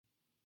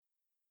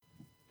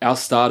our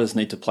starters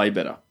need to play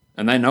better,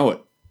 and they know it.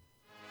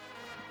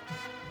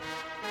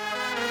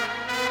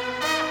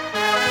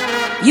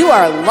 You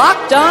are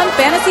Locked On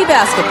Fantasy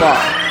Basketball,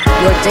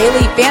 your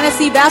daily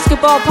fantasy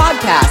basketball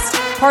podcast,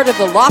 part of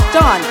the Locked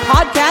On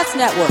Podcast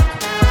Network,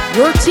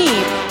 your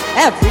team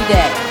every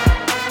day.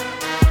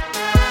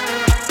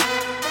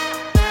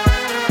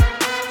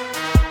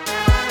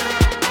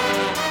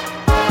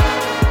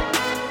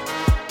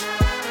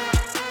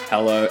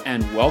 Hello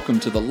and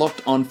welcome to the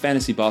Locked On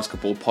Fantasy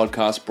Basketball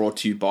podcast brought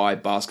to you by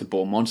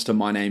Basketball Monster.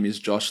 My name is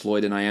Josh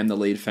Lloyd and I am the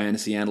lead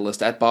fantasy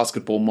analyst at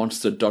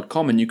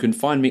basketballmonster.com, and you can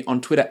find me on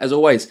Twitter as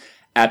always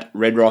at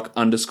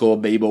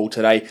redrock_bball.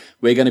 Today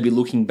we're going to be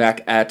looking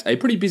back at a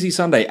pretty busy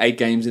Sunday, 8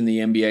 games in the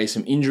NBA,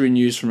 some injury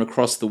news from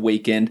across the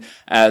weekend,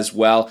 as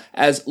well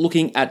as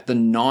looking at the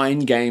 9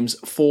 games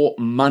for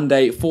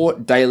Monday for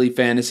daily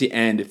fantasy.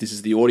 And if this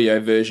is the audio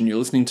version you're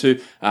listening to,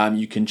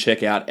 you can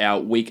check out our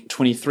week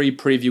 23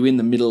 preview in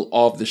the middle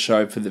of the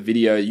show. For the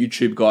video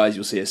YouTube guys,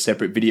 you'll see a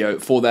separate video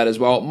for that as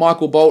well.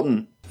 Michael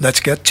Bolton.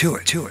 Let's get to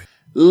it.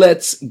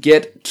 Let's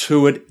get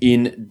to it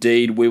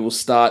indeed. We will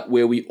start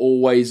where we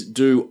always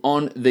do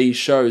on these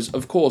shows,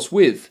 of course,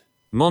 with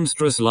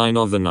Monstrous Line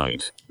of the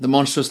Night. The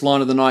monstrous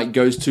line of the night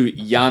goes to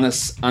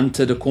Giannis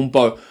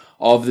Antetokounmpo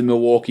of the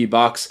Milwaukee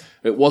Bucks.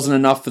 It wasn't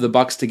enough for the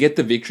Bucks to get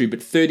the victory,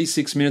 but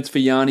 36 minutes for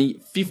Gianni,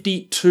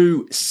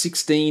 52,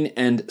 16,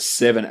 and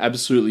 7.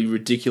 Absolutely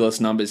ridiculous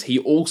numbers. He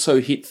also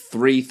hit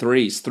 3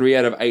 threes, 3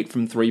 out of 8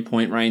 from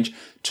three-point range,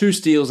 2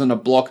 steals and a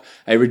block,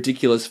 a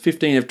ridiculous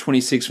 15 of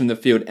 26 from the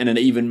field, and an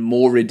even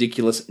more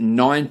ridiculous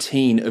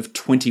 19 of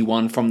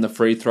 21 from the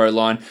free throw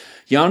line.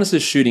 Giannis'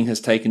 shooting has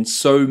taken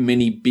so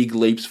many big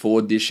leaps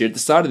forward this year. At the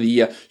start of the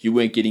year, you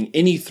weren't getting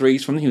any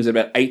threes from him. He was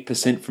about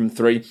 8% from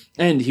 3,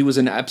 and he was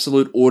an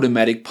absolute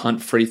automatic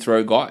punt free throw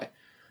guy.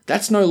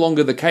 That's no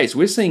longer the case.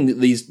 We're seeing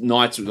these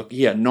nights, look,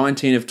 he had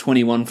 19 of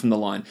 21 from the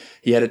line.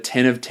 He had a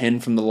 10 of 10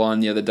 from the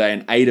line the other day,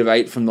 an 8 of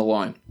 8 from the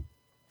line.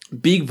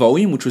 Big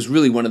volume, which was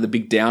really one of the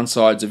big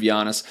downsides of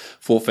Giannis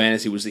for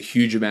fantasy, was the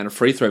huge amount of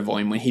free throw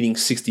volume when hitting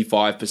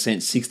 65%,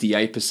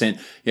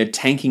 68%,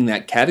 tanking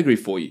that category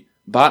for you.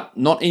 But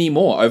not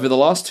anymore. Over the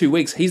last 2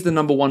 weeks, he's the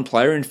number 1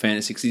 player in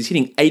fantasy because he's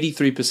hitting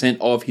 83%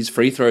 of his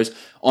free throws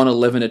on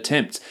 11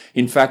 attempts.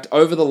 In fact,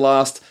 over the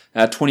last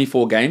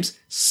 24 games,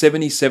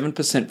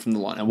 77% from the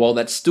line. And while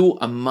that's still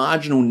a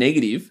marginal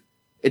negative,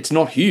 it's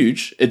not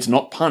huge. It's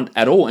not punt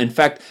at all. In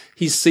fact,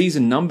 his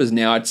season numbers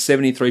now at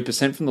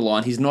 73% from the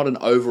line. He's not an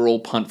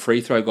overall punt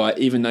free throw guy,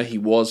 even though he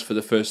was for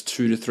the first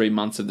 2 to 3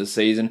 months of the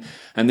season.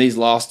 And these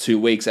last 2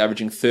 weeks,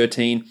 averaging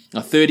 30,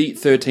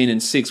 13,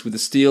 and 6 with a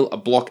steal, a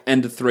block,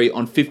 and a 3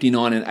 on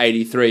 59 and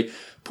 83,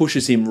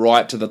 pushes him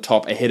right to the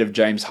top ahead of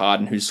James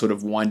Harden, who's sort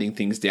of winding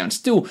things down.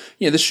 Still,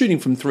 the shooting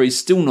from 3 is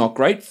still not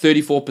great.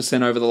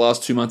 34% over the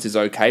last 2 months is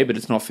okay, but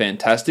it's not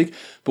fantastic.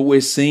 But we're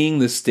seeing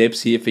the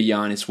steps here for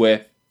Giannis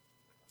where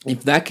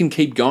if that can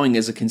keep going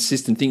as a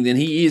consistent thing, then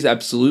he is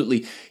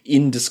absolutely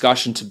in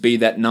discussion to be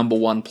that number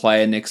 1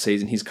 player next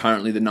season. He's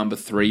currently the number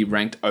 3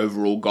 ranked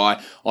overall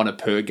guy on a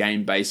per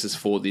game basis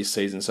for this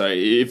season. So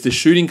if the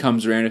shooting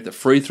comes around, if the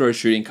free throw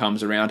shooting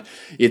comes around,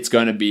 it's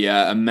going to be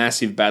a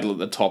massive battle at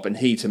the top. And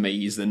he, to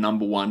me, is the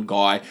number 1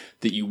 guy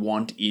that you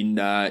want in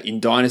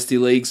dynasty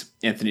leagues.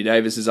 Anthony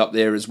Davis is up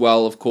there as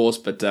well, of course,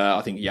 but I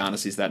think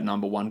Giannis is that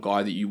number 1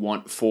 guy that you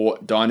want for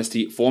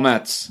dynasty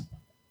formats.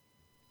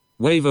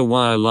 Waiver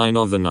Wire Line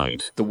of the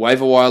Night. The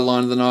waiver wire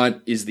line of the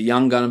night is the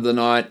young gun of the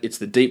night, it's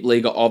the deep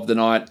leaguer of the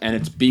night, and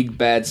it's big,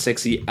 bad,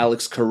 sexy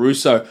Alex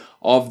Caruso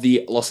of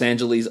the Los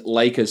Angeles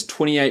Lakers.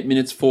 28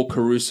 minutes for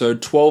Caruso,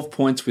 12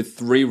 points with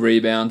 3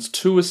 rebounds,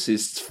 2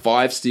 assists,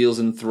 5 steals,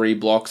 and 3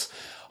 blocks.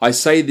 I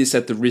say this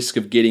at the risk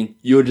of getting,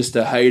 you're just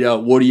a hater,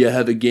 what do you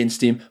have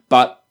against him?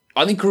 But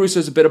I think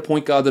Caruso's a better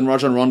point guard than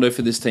Rajon Rondo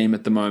for this team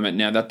at the moment.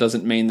 Now, that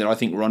doesn't mean that I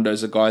think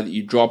Rondo's a guy that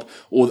you drop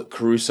or that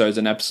Caruso's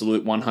an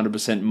absolute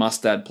 100%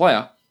 must-add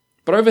player.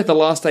 But over the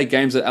last 8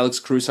 games that Alex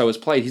Caruso has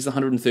played, he's the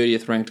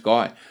 130th ranked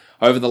guy.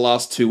 Over the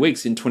last 2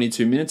 weeks, in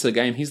 22 minutes a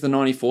game, he's the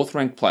 94th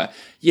ranked player.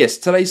 Yes,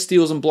 today's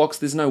steals and blocks,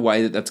 there's no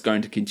way that that's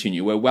going to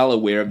continue. We're well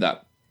aware of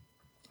that.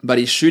 But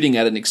he's shooting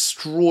at an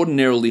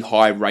extraordinarily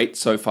high rate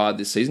so far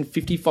this season,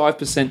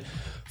 55%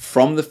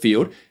 from the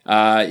field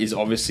is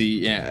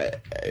obviously,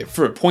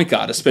 for a point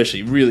guard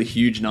especially, really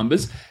huge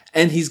numbers.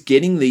 And he's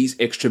getting these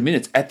extra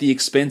minutes at the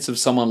expense of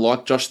someone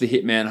like Josh the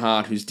Hitman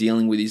Hart, who's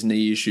dealing with his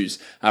knee issues,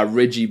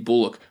 Reggie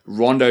Bullock,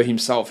 Rondo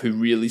himself, who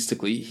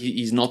realistically,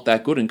 he's not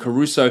that good. And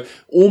Caruso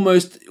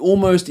almost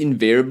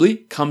invariably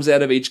comes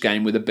out of each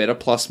game with a better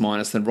plus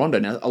minus than Rondo.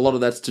 Now, a lot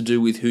of that's to do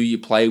with who you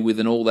play with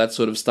and all that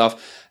sort of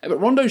stuff. But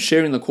Rondo's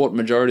sharing the court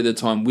majority of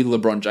the time with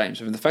LeBron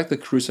James. And the fact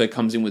that Caruso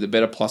comes in with a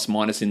better plus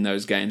minus in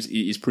those games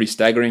is pretty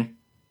staggering.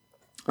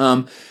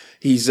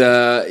 He's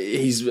at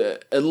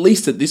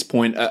least at this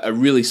point a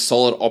really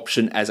solid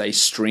option as a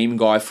stream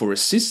guy for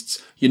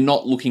assists. You're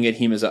not looking at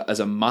him as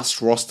a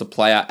must roster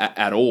player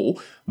at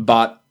all,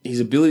 but his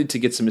ability to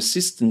get some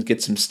assists and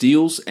get some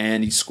steals,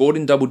 and he scored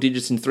in double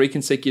digits in 3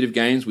 consecutive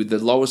games with the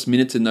lowest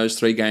minutes in those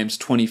 3 games,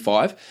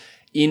 25,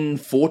 in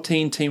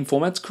 14-team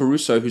formats,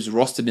 Caruso, who's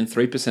rostered in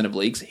 3% of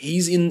leagues,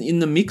 he's in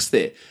the mix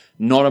there.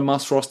 Not a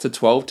must-roster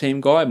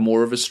 12-team guy,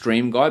 more of a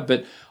stream guy,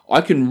 but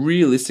I can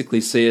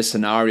realistically see a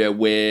scenario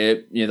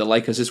where the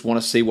Lakers just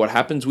want to see what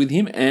happens with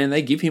him, and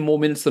they give him more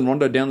minutes than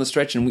Rondo down the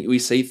stretch, and we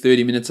see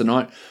 30 minutes a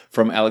night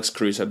from Alex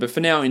Caruso. But for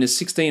now, in a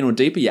 16 or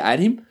deeper, you add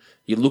him,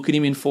 you look at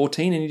him in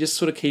 14, and you just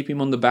sort of keep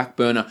him on the back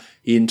burner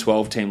in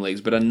 12-team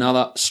leagues. But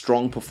another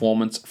strong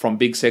performance from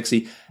Big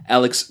Sexy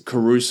Alex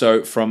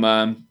Caruso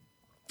from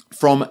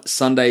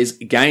Sunday's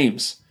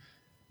games.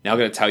 Now I'm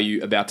going to tell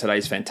you about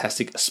today's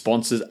fantastic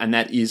sponsors, and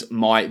that is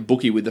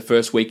MyBookie, with the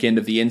first weekend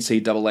of the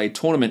NCAA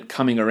tournament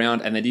coming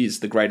around, and it is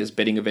the greatest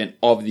betting event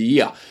of the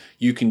year.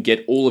 You can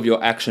get all of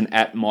your action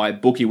at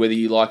MyBookie, whether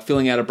you like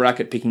filling out a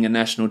bracket, picking a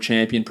national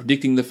champion,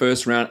 predicting the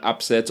first round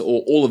upsets,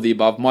 or all of the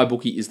above.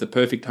 MyBookie is the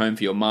perfect home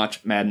for your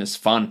March Madness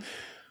fun.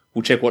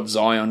 We'll check what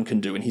Zion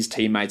can do and his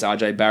teammates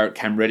RJ Barrett,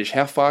 Cam Reddish.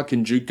 How far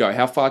can Duke go?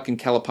 How far can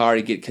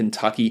Calipari get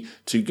Kentucky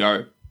to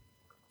go?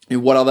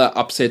 And what other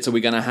upsets are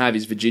we going to have?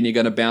 Is Virginia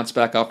going to bounce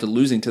back after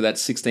losing to that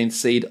 16th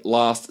seed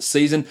last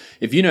season?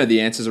 If you know the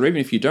answers, or even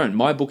if you don't,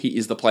 MyBookie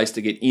is the place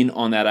to get in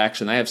on that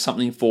action. They have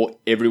something for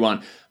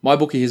everyone.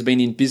 MyBookie has been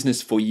in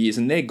business for years,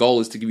 and their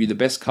goal is to give you the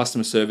best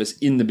customer service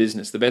in the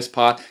business. The best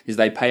part is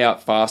they pay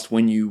out fast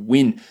when you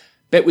win.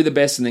 Bet with the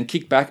best and then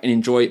kick back and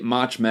enjoy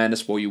March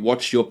Madness while you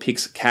watch your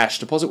picks cash.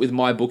 Deposit with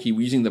MyBookie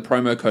using the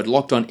promo code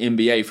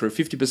LOCKEDONNBA for a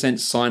 50%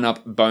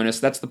 sign-up bonus.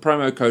 That's the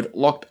promo code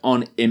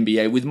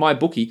LOCKEDONNBA. With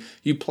MyBookie,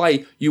 you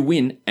play, you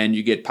win, and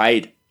you get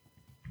paid.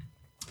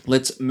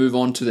 Let's move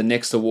on to the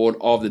next award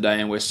of the day,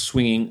 and we're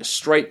swinging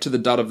straight to the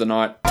dud of the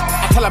night.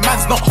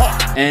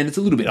 And it's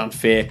a little bit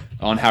unfair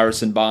on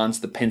Harrison Barnes,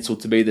 the pencil,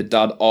 to be the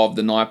dud of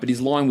the night, but his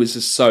line was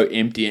just so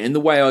empty. And the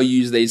way I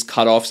use these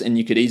cutoffs, and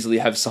you could easily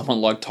have someone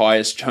like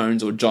Tyus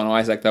Jones or John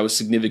Isaac that was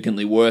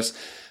significantly worse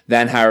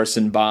than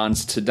Harrison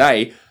Barnes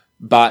today,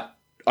 but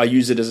I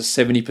use it as a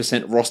 70%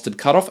 rostered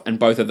cutoff, and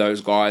both of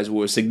those guys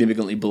were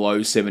significantly below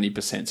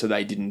 70%, so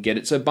they didn't get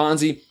it. So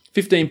Barnesy,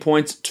 15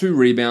 points, 2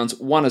 rebounds,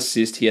 1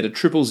 assist. He had a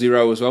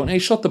 0-0 as well, and he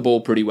shot the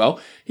ball pretty well.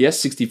 He has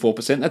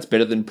 64%. That's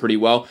better than pretty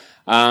well.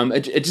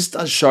 It just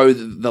does show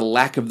the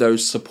lack of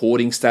those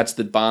supporting stats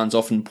that Barnes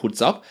often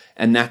puts up,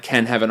 and that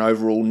can have an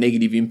overall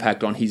negative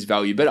impact on his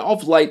value. But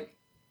of late,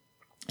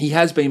 he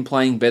has been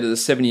playing better, the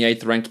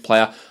 78th ranked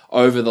player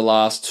over the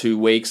last 2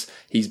 weeks.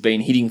 He's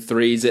been hitting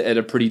threes at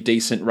a pretty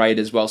decent rate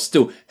as well.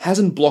 Still,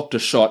 hasn't blocked a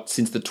shot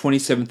since the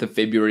 27th of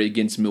February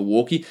against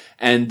Milwaukee,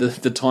 and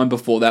the time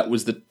before that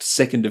was the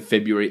 2nd of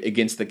February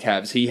against the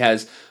Cavs. He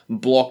has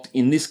blocked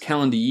in this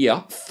calendar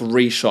year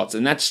 3 shots,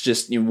 and that's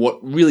just what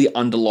really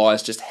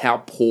underlies just how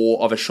poor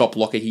of a shot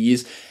blocker he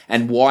is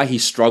and why he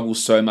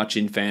struggles so much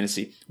in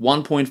fantasy.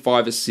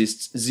 1.5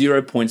 assists,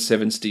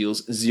 0.7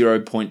 steals,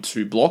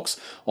 0.2 blocks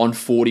on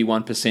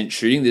 41%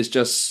 shooting. There's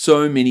just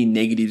so many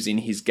negatives in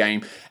his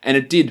game, and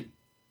it did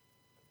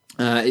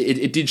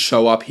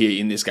show up here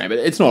in this game. But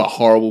it's not a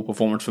horrible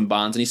performance from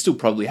Barnes, and he still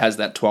probably has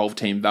that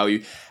 12-team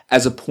value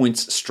as a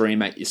points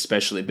streamer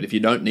especially. But if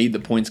you don't need the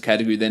points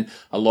category, then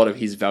a lot of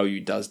his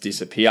value does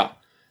disappear.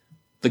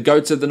 The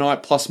GOATs of the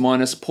night, plus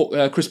minus,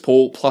 Chris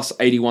Paul, plus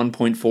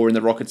 81.4 in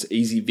the Rockets'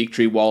 easy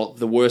victory, while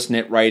the worst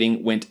net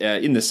rating went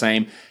in the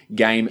same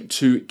game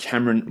to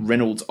Cameron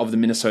Reynolds of the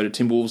Minnesota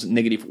Timberwolves,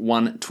 negative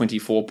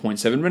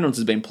 124.7. Reynolds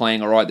has been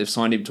playing all right. They've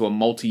signed him to a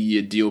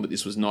multi-year deal, but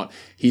this was not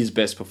his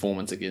best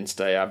performance against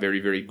a very,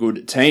 very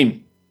good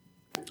team.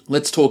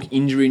 Let's talk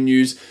injury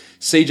news.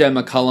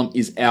 CJ McCollum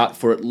is out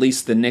for at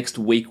least the next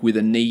week with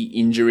a knee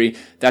injury.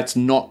 That's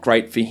not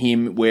great for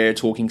him. We're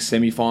talking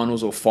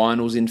semifinals or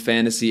finals in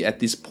fantasy at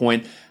this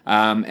point.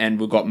 And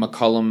we've got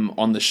McCollum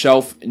on the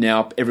shelf.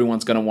 Now,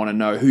 everyone's going to want to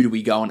know, who do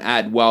we go and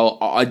add? Well,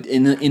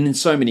 in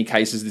so many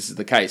cases, this is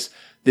the case.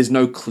 There's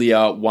no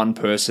clear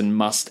one-person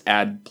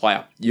must-add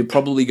player. You're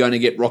probably going to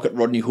get Rocket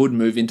Rodney Hood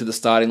move into the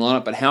starting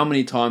lineup, but how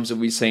many times have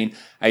we seen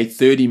a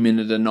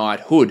 30-minute-a-night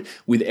Hood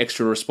with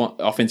extra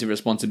offensive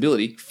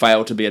responsibility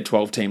fail to be a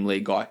 12-team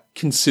league guy?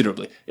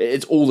 Considerably.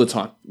 It's all the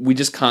time. We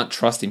just can't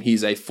trust him.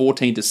 He's a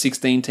 14 to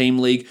 16-team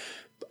league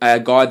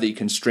guy that you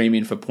can stream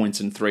in for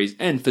points and threes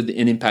and for an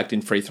impact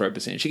in free throw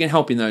percentage. He can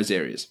help in those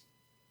areas.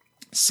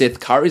 Seth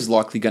Curry is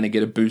likely going to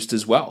get a boost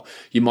as well.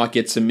 You might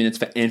get some minutes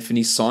for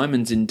Anthony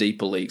Simons in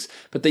deeper leagues,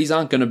 but these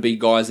aren't going to be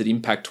guys that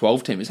impact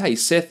 12 teamers. Hey,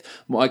 Seth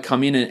might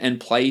come in and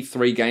play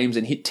 3 games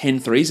and hit 10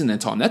 threes in their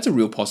time. That's a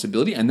real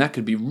possibility, and that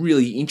could be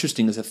really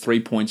interesting as a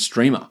 3-point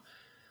streamer,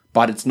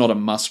 but it's not a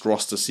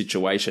must-roster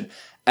situation.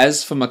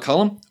 As for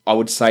McCollum, I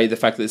would say the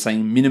fact that they're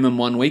saying minimum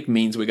 1 week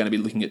means we're going to be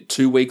looking at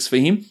 2 weeks for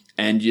him,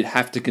 and you'd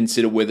have to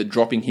consider whether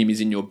dropping him is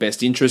in your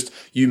best interest.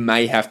 You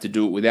may have to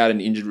do it without an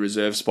injured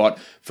reserve spot.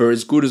 For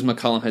as good as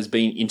McCollum has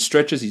been in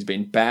stretches, he's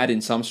been bad in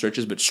some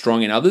stretches, but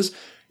strong in others.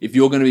 If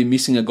you're going to be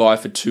missing a guy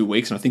for 2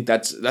 weeks, and I think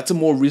that's a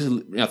more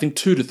I think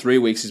 2 to 3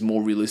 weeks is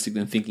more realistic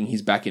than thinking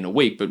he's back in a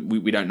week, but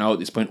we don't know at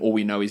this point. All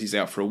we know is he's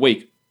out for a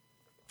week.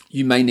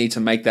 you may need to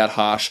make that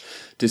harsh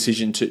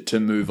decision to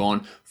move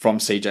on from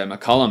CJ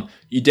McCollum.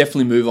 You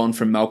definitely move on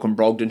from Malcolm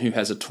Brogdon, who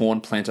has a torn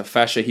plantar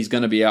fascia. He's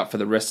going to be out for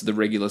the rest of the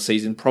regular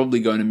season,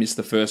 probably going to miss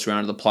the first round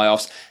of the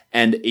playoffs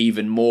and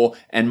even more.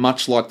 And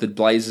much like the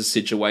Blazers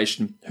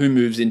situation, who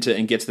moves into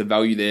and gets the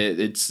value there?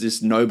 It's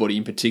just nobody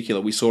in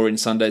particular. We saw in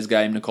Sunday's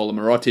game, Nikola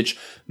Mirotic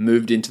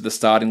moved into the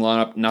starting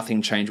lineup.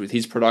 Nothing changed with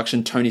his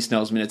production. Tony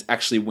Snell's minutes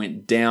actually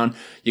went down.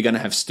 You're going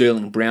to have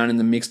Sterling Brown in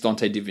the mix,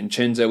 Dante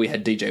DiVincenzo. We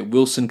had DJ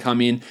Wilson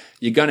come in.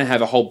 You're going to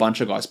have a whole bunch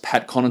of guys,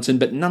 Pat Connaughton,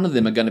 but none of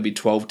them are going to be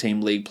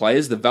 12-team league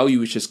players. The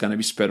value is just going to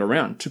be spread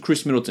around to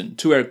Chris Middleton,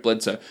 to Eric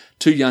Bledsoe,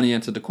 to Gianni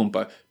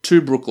Antetokounmpo,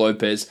 to Brook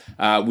Lopez.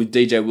 With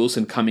DJ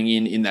Wilson coming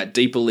in that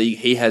deeper league,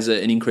 he has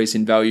an increase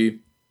in value.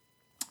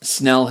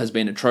 Snell has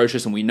been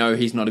atrocious, and we know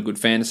he's not a good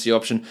fantasy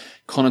option.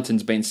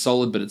 Connaughton's been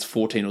solid, but it's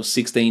 14 or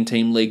 16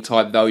 team league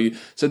type value.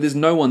 So there's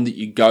no one that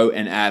you go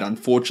and add.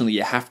 Unfortunately,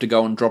 you have to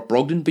go and drop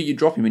Brogdon, but you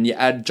drop him and you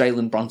add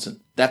Jalen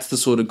Brunson. That's the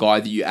sort of guy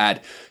that you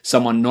add.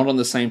 Someone not on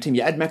the same team.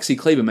 You add Maxi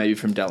Kleber maybe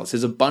from Dallas.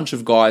 There's a bunch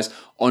of guys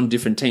on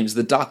different teams.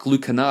 The Duck,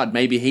 Luke Kennard,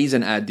 maybe he's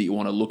an ad that you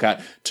want to look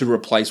at to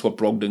replace what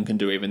Brogdon can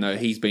do, even though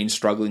he's been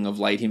struggling of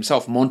late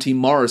himself. Monty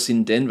Morris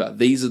in Denver.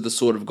 These are the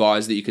sort of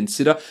guys that you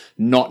consider,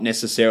 not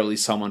necessarily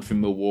someone from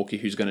Milwaukee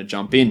who's going to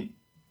jump in.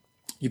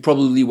 You're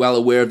probably well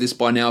aware of this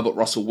by now, but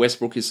Russell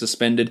Westbrook is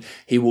suspended.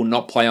 He will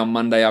not play on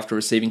Monday after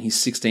receiving his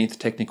 16th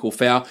technical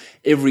foul.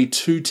 Every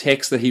 2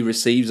 techs that he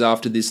receives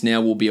after this now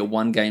will be a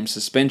 1-game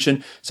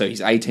suspension. So his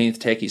 18th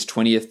tech, his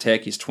 20th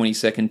tech, his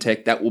 22nd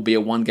tech, that will be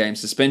a 1-game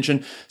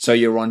suspension. So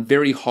you're on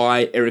very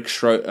high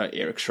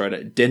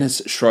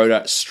Dennis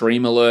Schroeder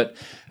stream alert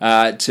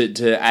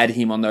to add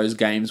him on those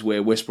games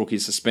where Westbrook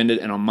is suspended.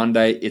 And on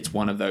Monday, it's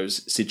one of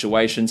those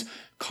situations.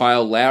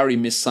 Kyle Lowry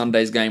missed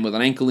Sunday's game with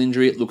an ankle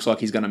injury. It looks like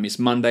he's going to miss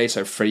Monday,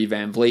 so Freddie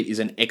VanVleet is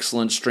an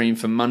excellent stream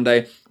for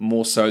Monday,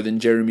 more so than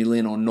Jeremy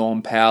Lin or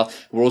Norm Powell.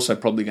 We're also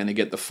probably going to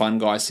get the fun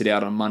guy sit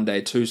out on Monday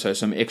too, so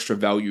some extra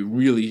value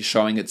really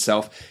showing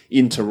itself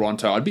in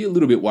Toronto. I'd be a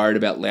little bit worried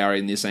about Lowry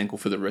in this ankle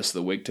for the rest of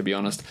the week, to be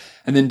honest.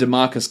 And then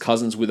DeMarcus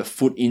Cousins with a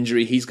foot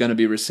injury. He's going to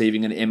be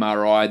receiving an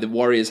MRI. The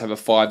Warriors have a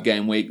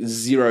 5-game week.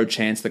 0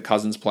 chance that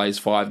Cousins plays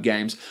 5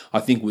 games.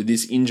 I think with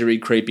this injury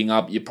creeping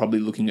up, you're probably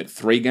looking at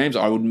 3 games.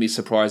 I wouldn't be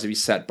surprised if he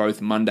sat both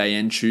Monday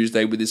and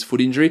Tuesday with his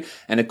foot injury,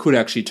 and it could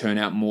actually turn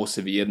out more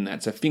severe than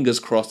that. So fingers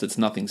crossed it's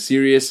nothing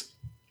serious.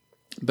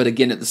 But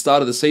again, at the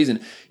start of the season,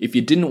 if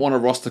you didn't want to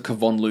roster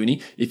Kevon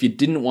Looney, if you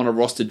didn't want to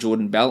roster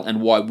Jordan Bell, and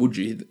why would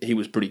you? He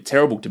was pretty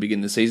terrible to begin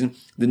the season,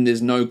 then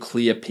there's no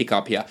clear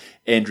pickup here.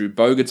 Andrew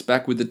Bogut's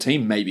back with the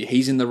team. Maybe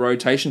he's in the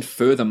rotation,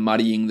 further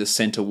muddying the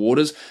center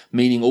waters,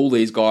 meaning all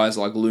these guys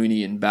like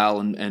Looney and Bell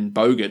and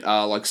Bogut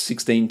are like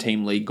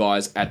 16-team league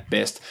guys at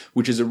best,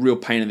 which is a real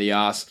pain in the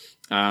ass.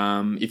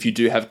 If you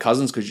do have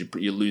Cousins, because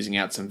you're losing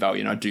out some value,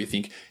 and I do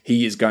think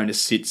he is going to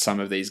sit some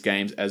of these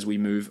games as we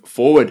move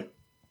forward.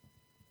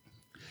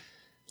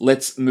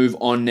 Let's move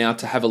on now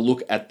to have a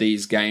look at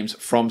these games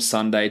from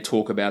Sunday,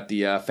 talk about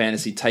the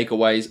fantasy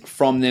takeaways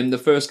from them. The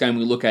first game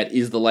we look at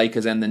is the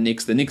Lakers and the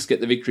Knicks. The Knicks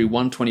get the victory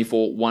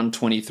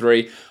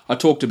 124-123. I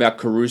talked about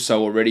Caruso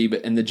already,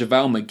 and the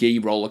JaVale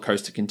McGee roller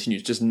coaster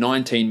continues. Just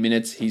 19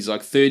 minutes. He's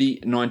like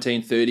 30,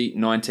 19, 30,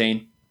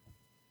 19.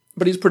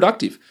 But he's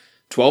productive.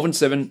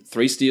 12-7,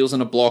 3 steals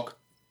and a block,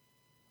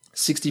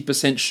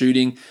 60%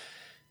 shooting.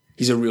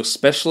 He's a real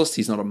specialist.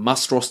 He's not a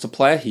must-roster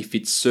player. He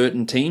fits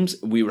certain teams.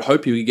 We would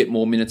hope he would get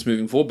more minutes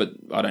moving forward,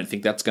 but I don't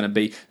think that's going to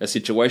be a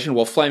situation.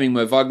 While Flaming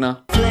Mo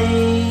Wagner...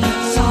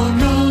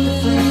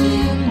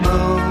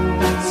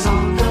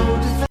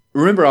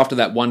 Remember after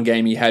that one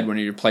game he had when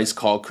he replaced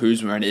Kyle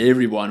Kuzma, and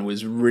everyone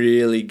was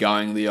really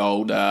going the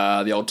old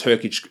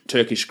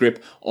Turkish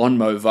grip on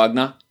Mo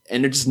Wagner,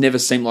 and it just never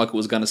seemed like it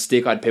was going to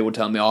stick. I had people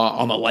telling me,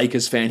 I'm a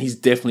Lakers fan. He's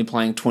definitely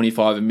playing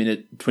 25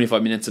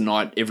 minutes a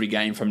night every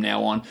game from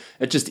now on.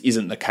 It just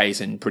isn't the case,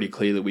 and pretty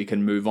clearly we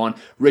can move on.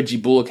 Reggie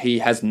Bullock, he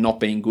has not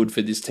been good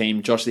for this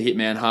team. Josh the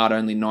Hitman Hart,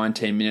 only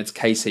 19 minutes.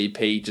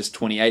 KCP, just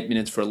 28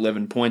 minutes for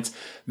 11 points.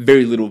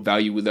 Very little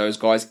value with those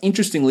guys.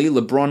 Interestingly,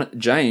 LeBron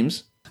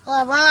James,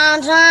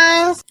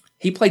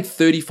 he played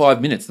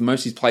 35 minutes, the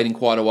most he's played in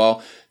quite a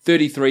while.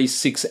 33,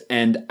 6,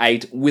 and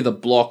 8 with a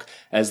block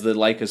as the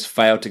Lakers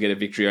failed to get a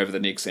victory over the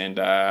Knicks. And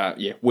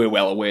we're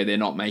well aware they're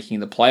not making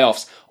the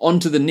playoffs. On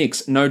to the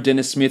Knicks. No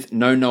Dennis Smith,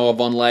 no Noah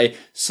Vonleh.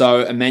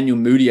 So Emmanuel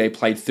Mudiay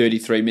played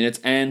 33 minutes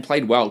and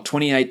played well.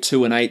 28,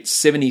 2, and 8,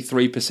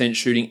 73%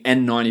 shooting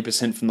and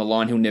 90% from the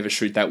line. He'll never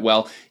shoot that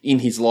well in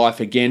his life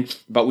again.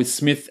 But with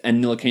Smith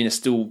and Ntilikina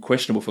still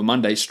questionable for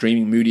Monday,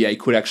 streaming Mudiay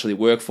could actually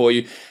work for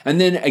you.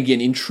 And then again,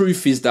 in true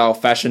Fizdale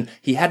fashion,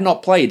 he had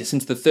not played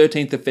since the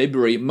 13th of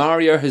February.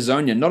 Mario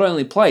Hezonja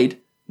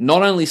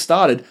not only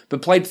started,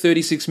 but played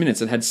 36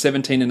 minutes and had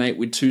 17 and 8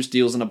 with 2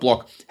 steals and a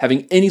block.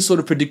 Having any sort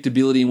of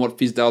predictability in what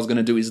Fizdale's going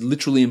to do is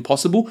literally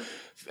impossible.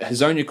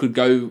 Hezonja could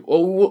go,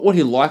 or what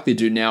he'll likely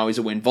do now is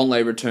that when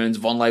Vonleh returns,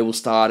 Vonleh will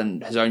start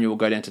and Hezonja will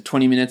go down to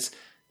 20 minutes,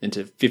 then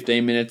to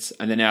 15 minutes,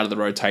 and then out of the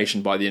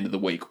rotation by the end of the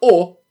week.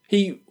 Or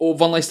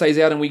Vonleh stays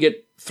out and we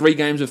get 3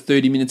 games of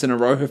 30 minutes in a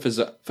row for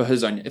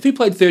Hezonja. If he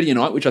played 30 a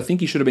night, which I think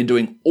he should have been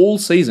doing all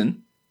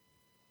season,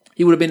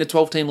 he would have been a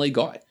 12-team league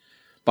guy.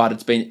 But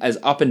it's been as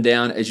up and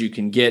down as you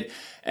can get,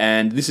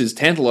 and this is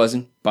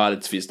tantalising, but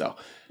it's Fizdale.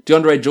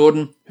 DeAndre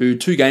Jordan, who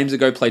 2 games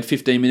ago played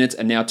 15 minutes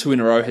and now 2 in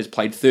a row has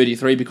played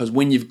 33, because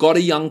when you've got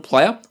a young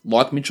player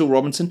like Mitchell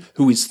Robinson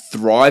who is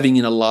thriving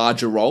in a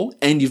larger role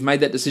and you've made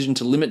that decision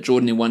to limit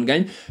Jordan in one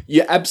game,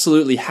 you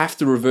absolutely have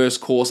to reverse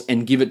course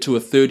and give it to a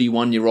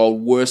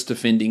 31-year-old worst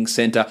defending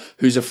centre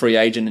who's a free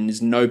agent and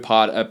is a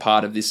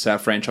part of this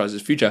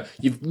franchise's future.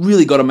 You've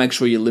really got to make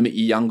sure you limit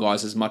your young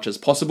guys as much as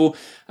possible.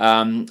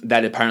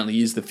 That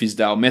apparently is the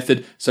Fizdale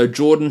method. So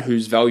Jordan,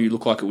 whose value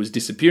looked like it was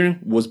disappearing,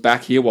 was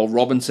back here, while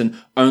Robinson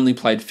only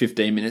played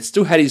 15 minutes.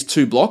 Still had his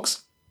 2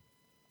 blocks.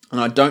 And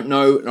I don't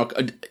know,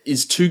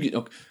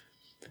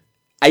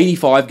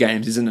 85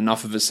 games isn't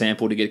enough of a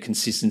sample to get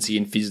consistency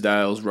in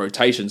Fizdale's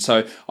rotation.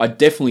 So I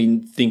definitely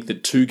think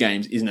that 2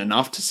 games isn't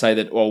enough to say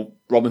that, well,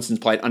 Robinson's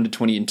played under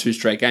 20 in 2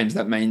 straight games.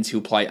 That means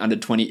he'll play under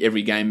 20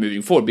 every game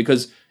moving forward,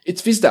 because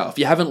it's Fizdale. If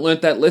you haven't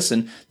learnt that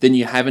lesson, then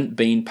you haven't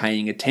been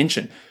paying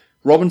attention.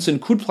 Robinson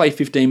could play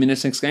 15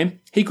 minutes next game.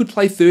 He could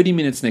play 30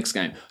 minutes next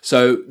game.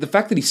 So the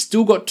fact that he's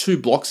still got 2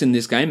 blocks in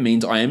this game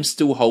means I am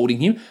still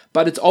holding him,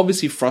 but it's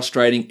obviously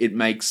frustrating. It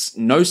makes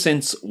no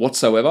sense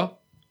whatsoever,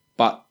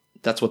 but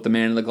that's what the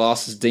man in the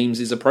glasses deems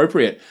is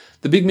appropriate.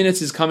 The big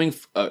minutes are coming,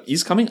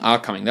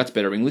 that's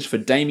better English, for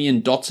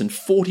Damian Dotson.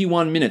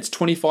 41 minutes,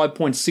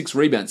 25.6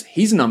 rebounds.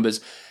 His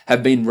numbers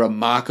have been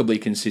remarkably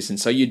consistent.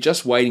 So you're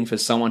just waiting for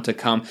someone to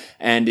come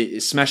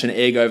and smash an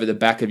egg over the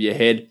back of your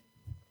head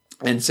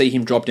and see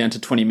him drop down to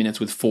 20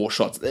 minutes with 4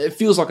 shots. It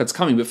feels like it's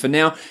coming, but for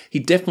now, he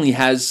definitely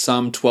has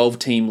some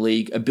 12-team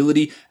league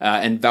ability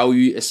and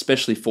value,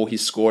 especially for his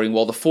scoring,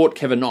 while the Fort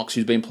Kevin Knox,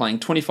 who's been playing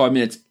 25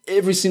 minutes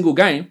every single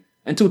game,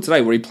 until today,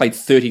 where he played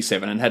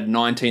 37 and had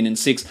 19 and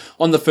 6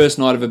 on the first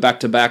night of a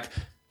back-to-back,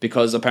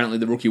 because apparently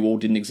the rookie wall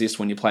didn't exist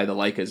when you play the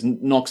Lakers.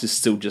 Knox is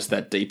still just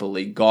that deeper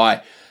league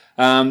guy.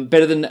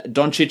 Better than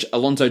Doncic,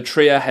 Alonzo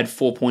Trier had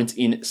 4 points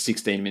in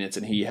 16 minutes,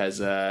 and he has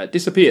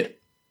disappeared.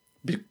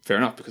 Fair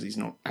enough, because he's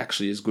not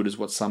actually as good as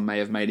what some may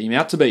have made him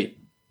out to be.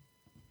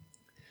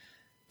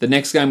 The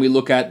next game we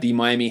look at, the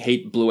Miami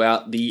Heat blew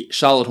out the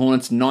Charlotte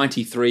Hornets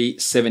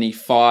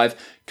 93-75.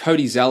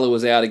 Cody Zeller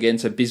was out again,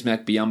 so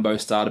Bismack Biyombo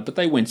started, but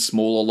they went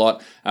small a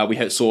lot.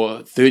 We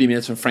saw 30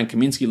 minutes from Frank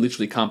Kaminsky.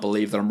 Literally can't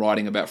believe that I'm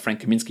writing about Frank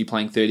Kaminsky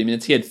playing 30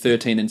 minutes. He had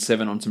 13 and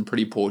 7 on some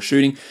pretty poor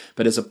shooting,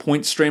 but as a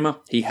point streamer,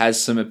 he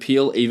has some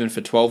appeal, even for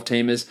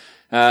 12-teamers.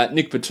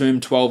 Nick Batum,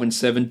 12 and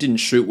 7, didn't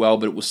shoot well,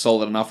 but it was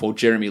solid enough. While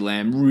Jeremy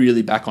Lamb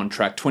really back on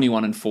track,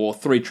 21 and 4,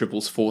 3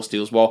 triples, 4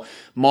 steals. While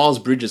Miles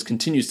Bridges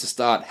continues to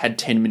start, had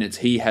 10 minutes.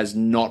 He has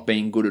not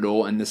been good at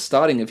all, and the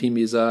starting of him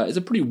is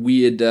a pretty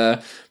weird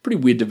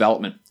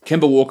development.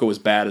 Kemba Walker was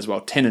bad as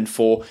well, 10 and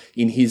 4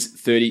 in his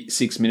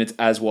 36 minutes,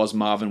 as was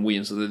Marvin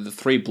Williams. So the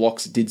 3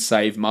 blocks did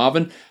save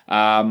Marvin.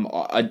 I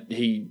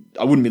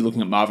wouldn't be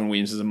looking at Marvin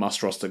Williams as a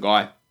must-roster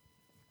guy.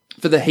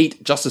 For the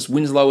Heat, Justice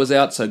Winslow was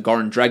out, so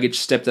Goran Dragic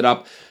stepped it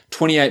up.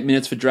 28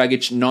 minutes for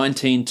Dragic,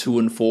 19, 2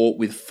 and 4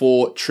 with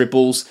 4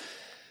 triples.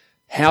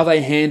 How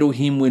they handle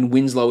him when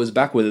Winslow is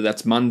back, whether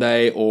that's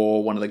Monday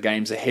or one of the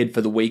games ahead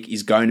for the week,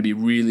 is going to be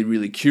really,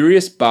 really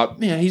curious.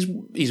 But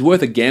he's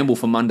worth a gamble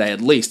for Monday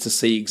at least to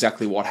see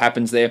exactly what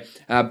happens there.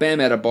 Bam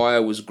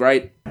Adebayo was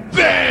great.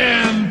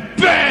 Bam!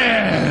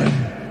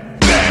 Bam!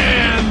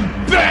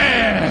 Bam!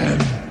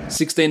 Bam!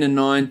 16 and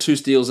 9, 2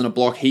 steals and a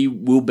block. He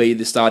will be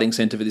the starting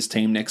center for this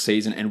team next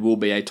season and will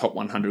be a top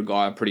 100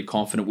 guy. I'm pretty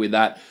confident with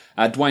that.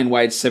 Dwayne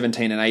Wade,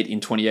 17 and 8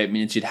 in 28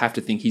 minutes. You'd have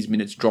to think his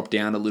minutes drop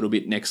down a little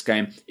bit next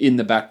game in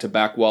the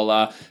back-to-back,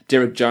 while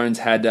Derek Jones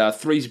had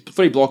three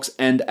blocks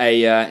and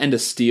a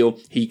steal.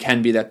 He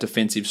can be that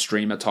defensive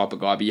streamer type of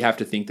guy, but you have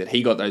to think that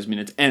he got those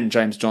minutes and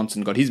James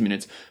Johnson got his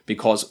minutes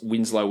because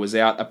Winslow was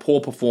out. A poor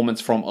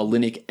performance from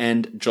Olynyk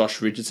and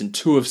Josh Richardson.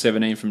 2 of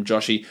 17 from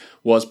Joshy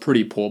was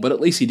pretty poor, but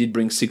at least he did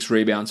bring 6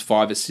 rebounds,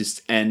 5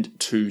 assists, and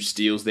 2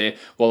 steals there,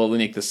 while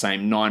Olynyk the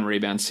same, 9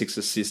 rebounds, 6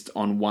 assists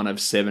on 1 of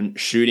 7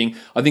 shooting.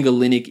 I think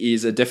Olynyk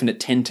is a definite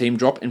 10-team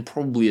drop and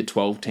probably a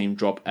 12-team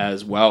drop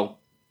as well.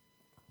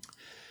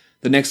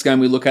 The next game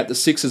we look at, the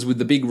Sixers with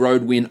the big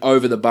road win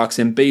over the Bucks.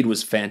 Embiid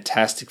was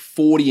fantastic,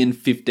 40 and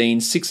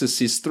 15, 6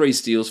 assists, 3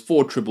 steals,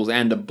 4 triples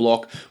and a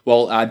block,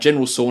 while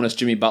General Soreness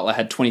Jimmy Butler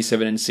had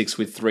 27 and 6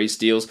 with 3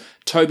 steals.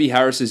 Toby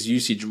Harris's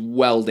usage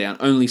well down,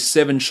 only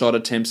 7 shot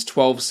attempts,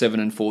 12, 7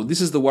 and 4. This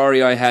is the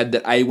worry I had,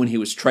 that A, when he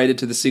was traded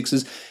to the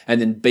Sixers,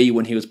 and then B,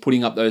 when he was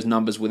putting up those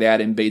numbers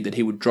without Embiid, that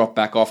he would drop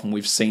back off, and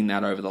we've seen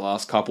that over the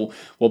last couple.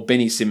 Well,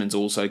 Benny Simmons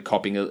also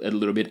copying a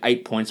little bit,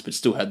 8 points, but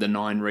still had the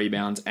 9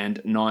 rebounds and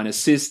 9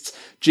 assists.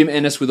 Jim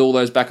Ennis with all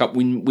those backup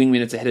wing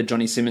minutes ahead of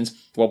Johnny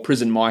Simmons, while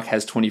Prison Mike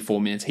has 24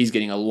 minutes. He's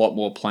getting a lot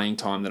more playing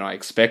time than I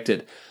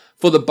expected.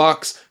 For the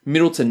Bucks,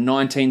 Middleton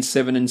 19,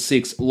 7 and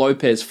 6,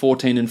 Lopez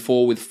 14 and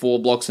 4 with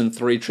 4 blocks and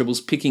 3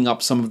 triples, picking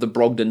up some of the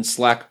Brogdon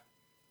slack,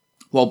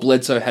 while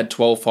Bledsoe had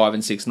 12, 5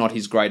 and 6, not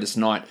his greatest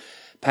night.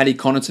 Paddy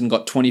Connaughton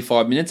got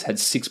 25 minutes, had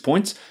 6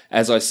 points.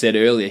 As I said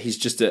earlier, he's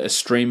just a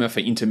streamer for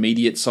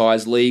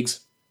intermediate-sized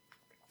leagues.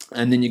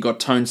 And then you got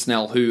Tone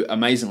Snell, who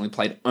amazingly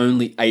played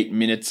only 8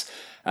 minutes.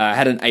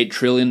 Had an 8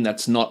 trillion.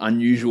 That's not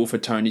unusual for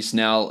Tony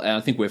Snell. And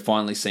I think we're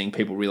finally seeing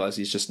people realize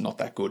he's just not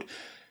that good.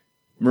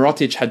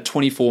 Mirotic had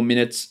 24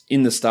 minutes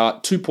in the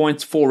start, 2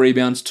 points, 4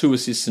 rebounds, 2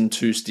 assists and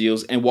 2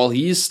 steals. And while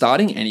he is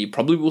starting, and he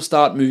probably will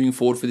start moving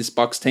forward for this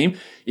Bucks team,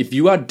 if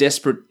you are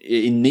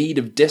in need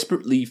of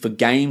desperately for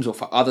games or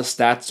for other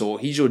stats, or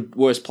he's your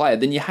worst player,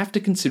 then you have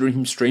to consider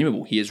him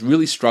streamable. He has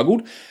really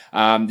struggled.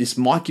 This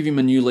might give him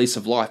a new lease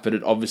of life, but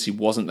it obviously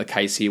wasn't the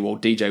case here. While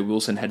DJ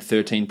Wilson had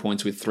 13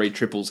 points with 3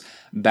 triples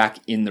back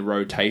in the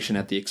rotation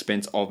at the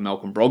expense of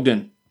Malcolm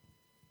Brogdon.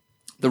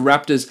 The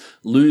Raptors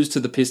lose to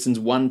the Pistons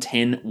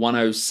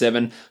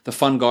 110-107. The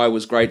fun guy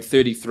was great,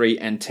 33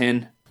 and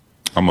 10.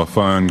 I'm a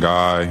fun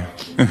guy.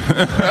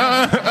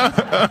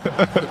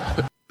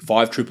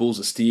 5 triples,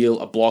 a steal,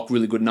 a block,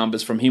 really good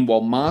numbers from him, while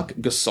Marc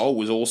Gasol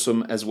was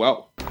awesome as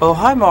well. Oh,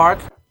 hi,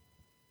 Mark.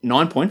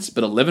 9 points,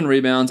 but 11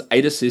 rebounds,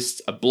 8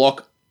 assists, a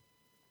block,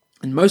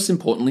 and most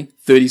importantly,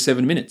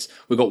 37 minutes.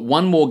 We've got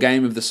one more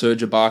game of the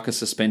Serge Ibaka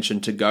suspension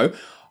to go.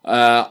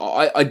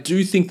 I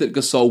do think that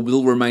Gasol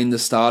will remain the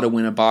starter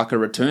when Ibaka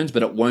returns,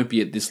 but it won't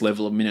be at this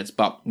level of minutes.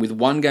 But with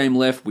one game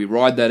left, we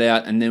ride that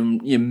out, and then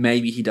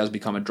maybe he does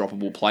become a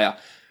droppable player.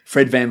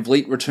 Fred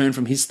VanVleet returned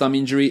from his thumb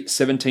injury,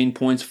 17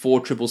 points, 4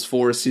 triples,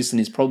 4 assists,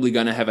 and he's probably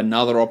going to have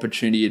another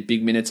opportunity at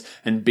big minutes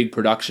and big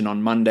production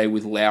on Monday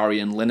with Lowry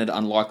and Leonard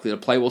unlikely to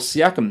play. Well,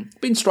 Siakam,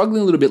 been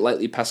struggling a little bit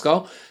lately,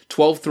 Pascal.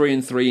 12, 3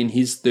 and 3 in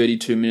his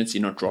 32 minutes.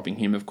 You're not dropping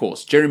him, of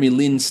course. Jeremy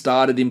Lin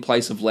started in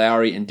place of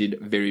Lowry and did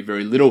very,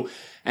 very little.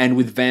 And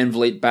with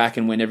VanVleet back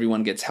and when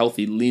everyone gets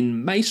healthy,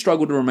 Lin may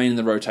struggle to remain in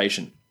the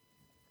rotation.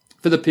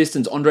 For the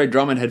Pistons, Andre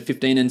Drummond had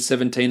 15 and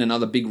 17,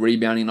 another big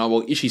rebounding night,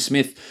 while Ishi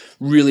Smith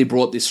really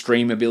brought this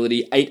stream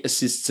ability, 8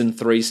 assists and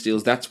 3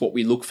 steals. That's what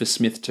we look for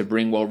Smith to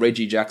bring, while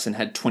Reggie Jackson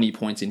had 20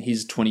 points in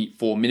his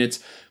 24 minutes.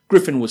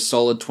 Griffin was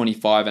solid,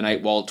 25 and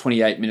 8, while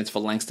 28 minutes for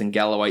Langston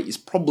Galloway is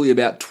probably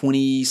about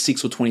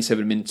 26 or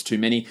 27 minutes too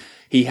many.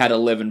 He had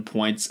 11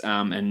 points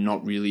and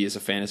not really as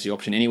a fantasy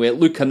option anyway.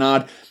 Luke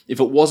Kennard,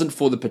 if it wasn't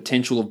for the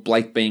potential of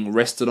Blake being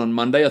rested on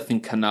Monday, I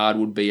think Kennard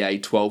would be a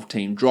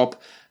 12-team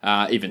drop.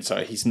 Even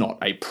so, he's not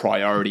a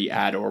priority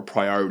add or a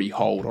priority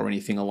hold or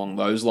anything along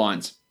those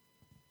lines.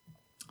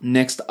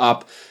 Next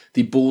up,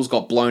 the Bulls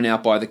got blown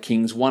out by the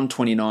Kings,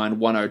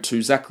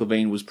 129-102. Zach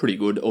LaVine was pretty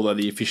good, although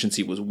the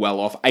efficiency was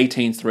well off.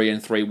 18, 3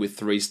 and 3 with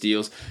 3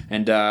 steals.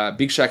 And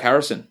Big Shaq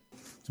Harrison.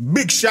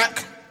 Big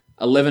Shaq.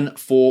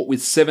 11-4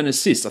 with 7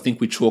 assists. I think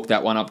we chalked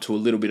that one up to a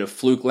little bit of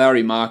fluke.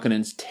 Lauri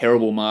Markkanen's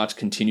terrible March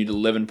continued,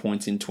 11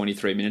 points in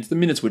 23 minutes. The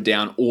minutes were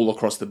down all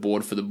across the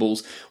board for the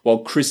Bulls, while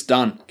Chris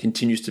Dunn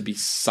continues to be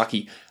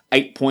sucky.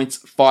 8 points,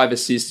 5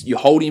 assists. You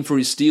hold him for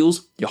his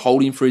steals, you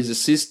hold him for his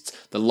assists.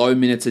 The low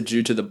minutes are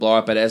due to the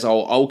blowout, but as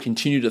I'll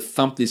continue to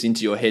thump this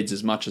into your heads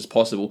as much as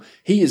possible,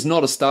 he is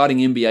not a starting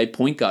NBA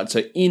point guard.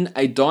 So in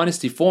a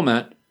dynasty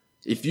format,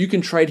 if you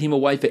can trade him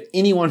away for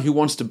anyone who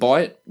wants to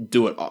buy it,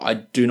 do it. I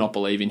do not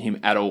believe in him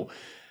at all.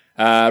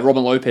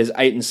 Robin Lopez,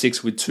 8 and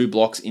 6 with 2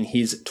 blocks in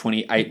his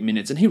 28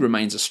 minutes, and he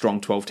remains a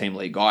strong 12-team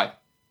league guy.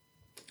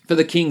 For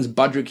the Kings,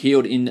 Budrick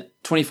Hield in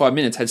 25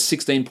 minutes had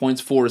 16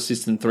 points, 4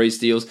 assists and 3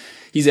 steals.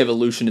 His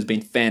evolution has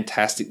been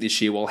fantastic this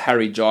year, while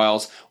Harry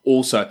Giles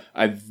also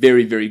a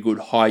very, very good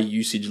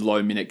high-usage,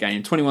 low-minute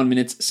game. 21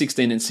 minutes,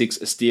 16 and 6,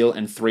 a steal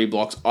and 3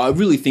 blocks. I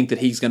really think that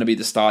he's going to be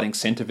the starting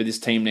center for this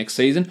team next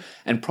season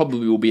and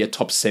probably will be a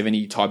top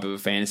 70 type of a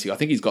fantasy. I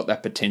think he's got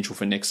that potential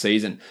for next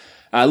season.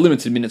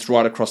 Limited minutes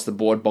right across the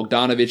board.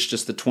 Bogdanovic,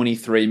 just the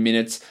 23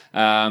 minutes.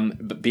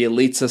 But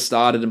Bjelica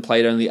started and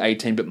played only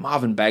 18. But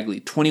Marvin Bagley,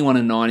 21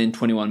 and 9 in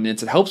 21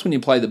 minutes. It helps when you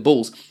play the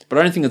Bulls, but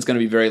I don't think it's going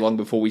to be very long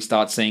before we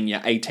start seeing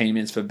 18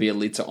 minutes for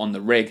Bjelica on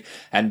the reg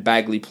and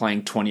Bagley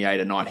playing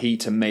 28 a night. He,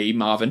 to me,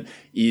 Marvin,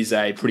 is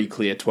a pretty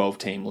clear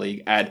 12-team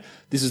league add.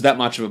 This is that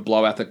much of a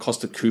blowout that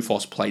Costa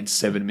Koufos played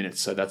 7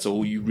 minutes, so that's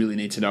all you really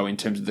need to know in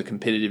terms of the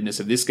competitiveness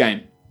of this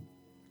game.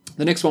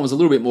 The next one was a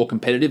little bit more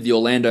competitive. The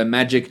Orlando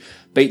Magic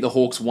beat the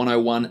Hawks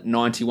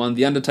 101-91.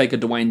 The Undertaker,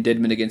 Dwayne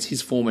Dedmon, against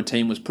his former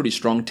team was pretty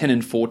strong, 10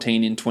 and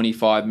 14 in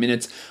 25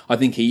 minutes. I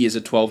think he is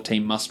a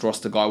 12-team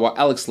must-roster guy, while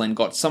Alex Len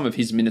got some of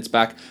his minutes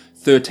back,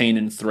 13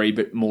 and 3,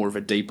 but more of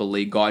a deeper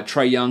league guy.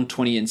 Trae Young,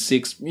 20 and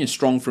 6,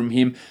 strong from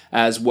him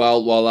as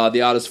well, while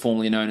the artist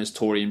formerly known as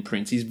Taurean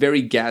Prince. He's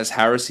very Gaz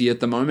Harris-y at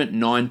the moment,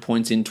 9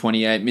 points in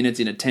 28 minutes.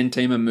 In a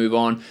 10-teamer, move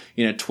on.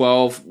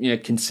 12,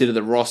 consider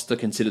the roster,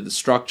 consider the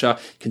structure,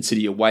 consider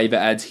your waiver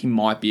ads. He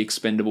might be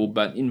expendable,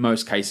 but in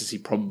most cases, he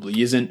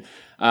probably isn't.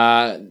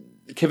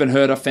 Kevin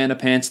Huerter, Fanta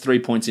Pants, 3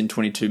 points in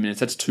 22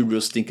 minutes. That's 2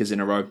 real stinkers in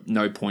a row.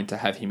 No point to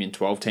have him in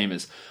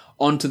 12-teamers.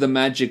 On to the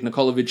Magic,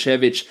 Nikola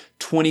Vucevic,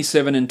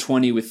 27 and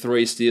 20 with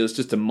 3 steals,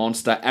 just a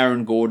monster.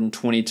 Aaron Gordon,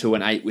 22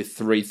 and 8 with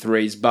 3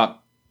 threes.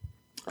 But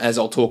As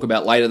I'll talk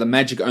about later, the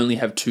Magic only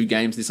have 2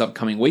 games this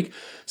upcoming week.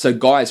 So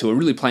guys who are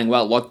really playing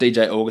well, like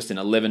DJ Augustin,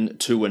 11,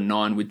 2 and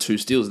 9 with 2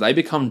 steals, they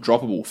become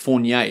droppable.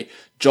 Fournier,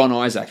 John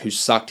Isaac, who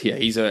sucked here,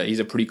 he's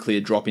a pretty clear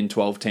drop in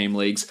 12-team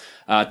leagues.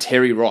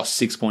 Terry Ross,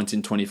 6 points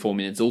in 24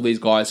 minutes. All these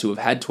guys who have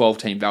had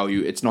 12-team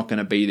value, it's not going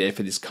to be there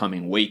for this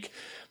coming week.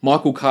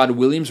 Michael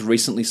Carter-Williams,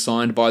 recently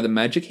signed by the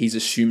Magic. He's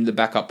assumed the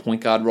backup point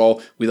guard role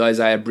with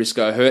Isaiah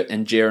Briscoe hurt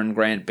and Jaren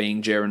Grant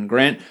being Jaren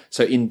Grant.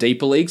 So in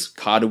deeper leagues,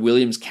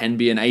 Carter-Williams can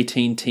be an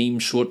 18-team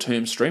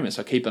short-term streamer.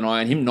 So keep an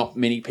eye on him. Not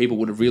many people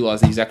would have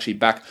realized he's actually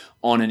back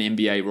on an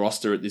NBA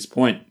roster at this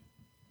point.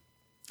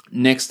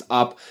 Next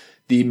up,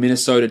 the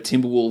Minnesota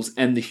Timberwolves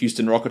and the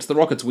Houston Rockets. The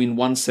Rockets win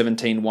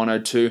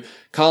 117-102.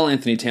 Karl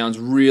Anthony Towns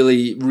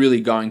really,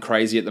 really going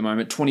crazy at the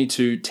moment.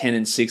 22, 10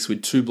 and 6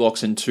 with 2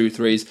 blocks and 2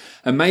 threes.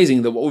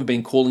 Amazing that what we've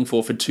been calling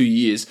for 2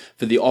 years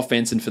for the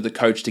offense and for the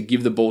coach to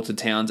give the ball to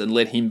Towns and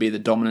let him be the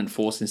dominant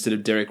force instead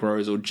of Derrick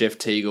Rose or Jeff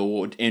Teague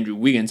or Andrew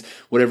Wiggins,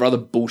 whatever other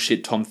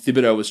bullshit Tom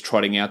Thibodeau was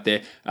trotting out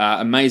there.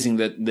 Amazing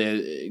that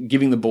they're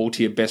giving the ball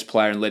to your best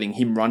player and letting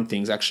him run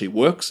things actually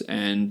works.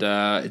 And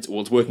it's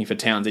working for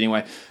Towns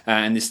anyway.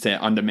 And this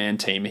undermanned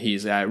team,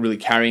 he's really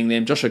carrying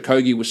them. Josh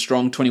Okogie was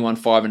strong, 21,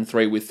 5 and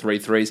 3 with 3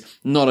 threes.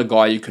 Not a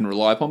guy you can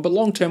rely upon, but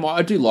long term,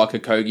 I do like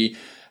Okogie.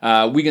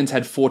 Wiggins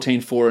had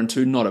 14, 4 and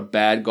 2, not a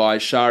bad guy.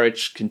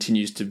 Šarić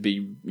continues to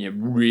be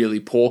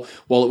really poor,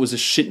 while it was a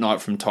shit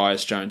night from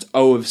Tyus Jones.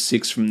 0 of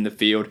 6 from the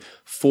field,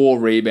 4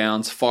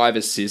 rebounds, 5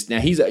 assists.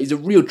 Now, he's a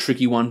real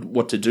tricky one.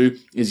 What to do?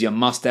 Is he a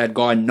must-add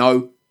guy?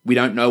 No, we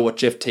don't know what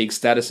Jeff Teague's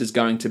status is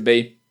going to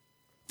be.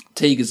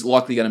 Teague is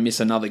likely going to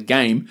miss another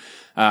game.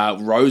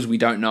 Rose, we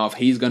don't know if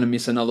he's going to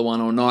miss another one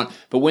or not.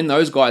 But when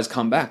those guys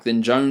come back,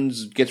 then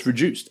Jones gets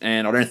reduced.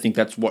 And I don't think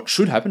that's what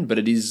should happen, but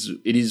it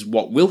is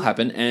what will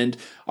happen. And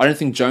I don't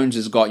think Jones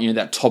has got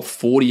that top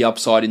 40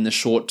 upside in the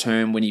short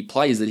term when he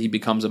plays, that he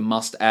becomes a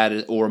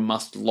must-add or a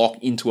must-lock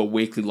into a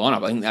weekly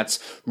lineup. I think that's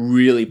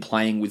really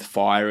playing with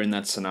fire in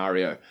that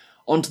scenario.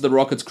 On to the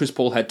Rockets, Chris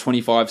Paul had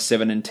 25,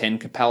 7 and 10.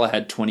 Capella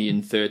had 20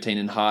 and 13,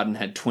 and Harden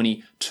had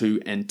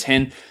 22 and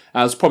 10. It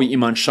was probably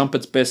Iman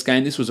Shumpert's best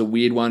game. This was a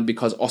weird one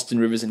because Austin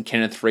Rivers and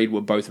Kenneth Reed were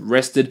both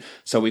rested,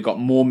 so we got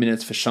more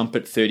minutes for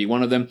Shumpert,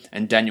 31 of them,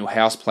 and Daniel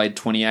House played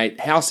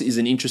 28. House is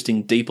an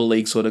interesting deeper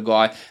league sort of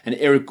guy, and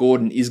Eric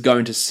Gordon is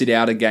going to sit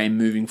out a game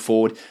moving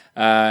forward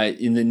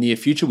in the near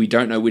future. We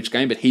don't know which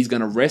game, but he's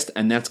going to rest,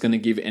 and that's going to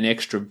give an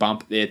extra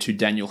bump there to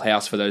Daniel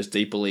House for those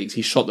deeper leagues.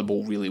 He shot the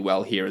ball really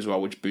well here as well,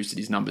 which boosted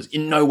his numbers.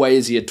 In no way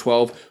is he a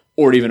 12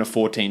 or even a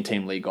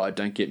 14-team league guy.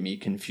 Don't get me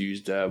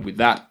confused with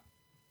that.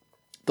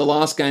 The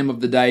last game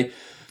of the day,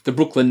 the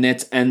Brooklyn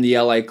Nets and the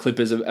LA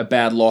Clippers, a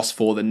bad loss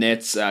for the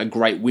Nets. A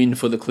great win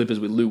for the Clippers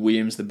with Lou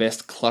Williams, the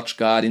best clutch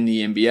guard in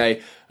the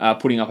NBA,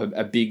 putting up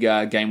a big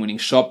game-winning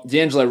shot.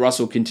 D'Angelo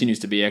Russell continues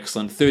to be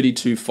excellent,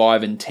 32,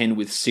 5 and 10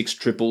 with 6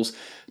 triples.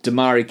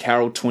 Damari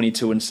Carroll,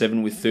 22 and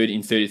 7 with 30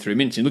 in 33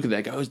 minutes. You look at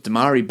that, go, is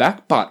Damari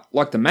back? But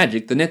like the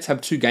Magic, the Nets have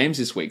 2 games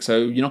this week, so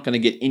you're not going to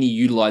get any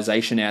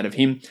utilization out of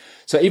him.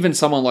 So even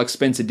someone like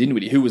Spencer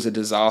Dinwiddie, who was a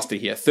disaster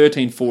here,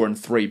 13, 4 and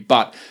 3,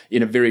 but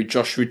in a very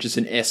Josh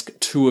Richardson-esque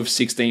 2 of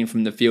 16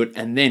 from the field,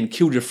 and then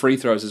killed your free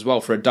throws as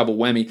well for a double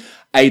whammy,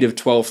 8 of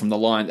 12 from the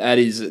line. That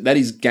is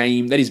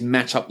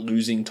matchup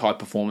losing type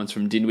performance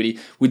from Dinwiddie.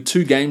 With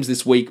 2 games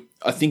this week,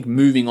 I think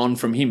moving on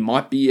from him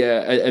might be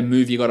a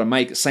move you got to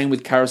make. Same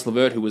with Karis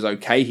LeVert, who was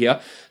okay here,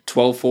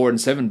 12, 4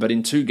 and 7, but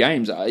in 2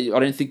 games, I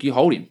don't think you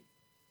hold him.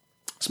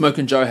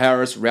 Smoking Joe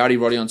Harris, Rowdy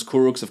Rodions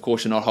Kurucs, of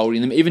course you're not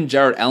holding them. Even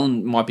Jarrett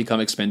Allen might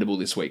become expendable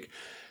this week.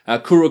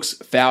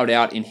 Kurucs fouled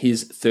out in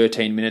his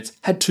 13 minutes,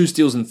 had 2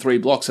 steals and 3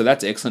 blocks, so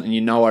that's excellent,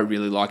 and I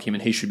really like him,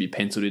 and he should be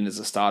penciled in as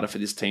a starter for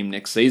this team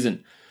next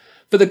season.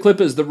 For the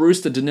Clippers, the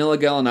Rooster, Danilo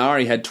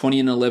Gallinari had 20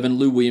 and 11,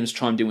 Lou Williams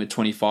chimed in with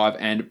 25,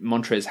 and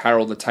Montrezl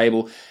Harrell, the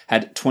table,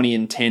 had 20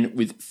 and 10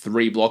 with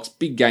 3 blocks.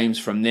 Big games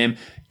from them.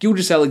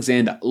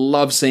 Gilgeous-Alexander,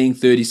 love seeing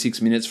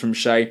 36 minutes from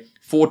Shai.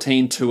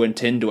 14, 2 and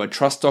 10. Do I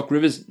trust Doc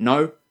Rivers?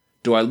 No.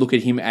 Do I look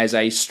at him as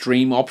a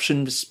stream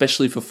option,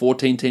 especially for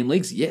 14-team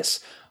leagues?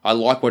 Yes. I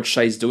like what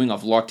Shai's doing.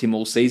 I've liked him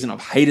all season.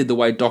 I've hated the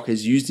way Doc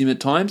has used him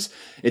at times.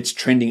 It's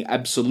trending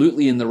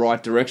absolutely in the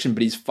right direction,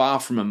 but he's far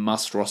from a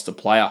must-roster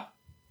player.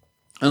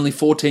 Only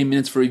 14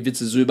 minutes for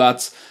Ivica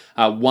Zubac,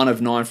 1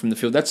 of 9 from the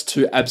field. That's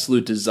 2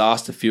 absolute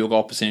disaster field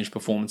goal percentage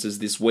performances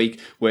this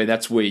week,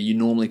 that's where you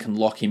normally can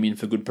lock him in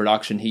for good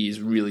production. He is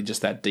really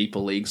just that deeper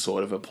league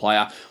sort of a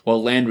player,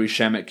 while Landry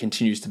Shamet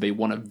continues to be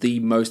one of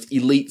the most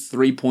elite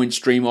 3-point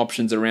stream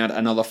options around.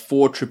 Another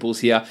 4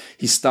 triples here.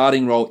 His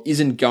starting role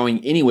isn't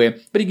going anywhere,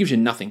 but he gives you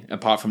nothing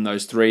apart from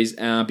those threes.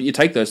 But you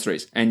take those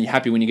threes, and you're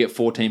happy when you get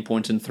 14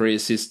 points and 3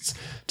 assists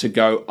to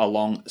go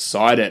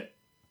alongside it.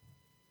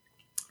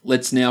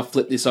 Let's now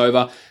flip this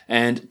over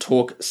and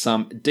talk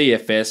some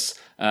DFS.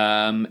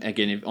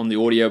 Again, on the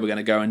audio, we're going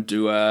to go and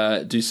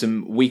do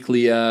some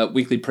weekly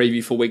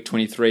preview for week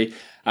 23.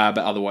 But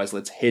otherwise,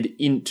 let's head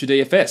into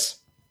DFS.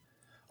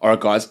 All right,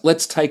 guys,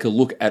 let's take a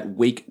look at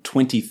week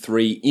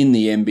 23 in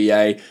the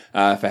NBA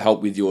for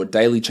help with your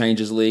daily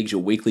changes leagues,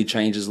 your weekly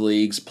changes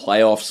leagues,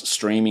 playoffs,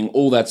 streaming,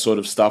 all that sort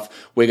of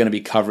stuff. We're going to be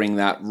covering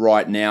that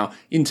right now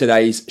in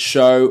today's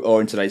show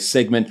or in today's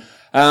segment.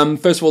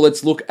 First of all,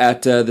 let's look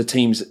at the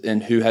teams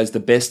and who has the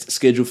best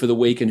schedule for the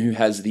week and who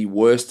has the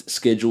worst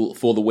schedule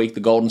for the week.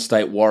 The Golden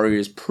State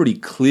Warriors pretty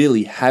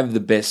clearly have the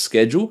best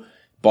schedule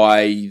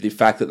by the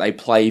fact that they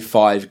play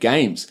 5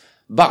 games.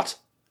 But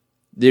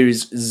there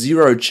is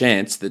zero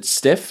chance that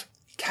Steph,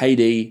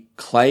 KD,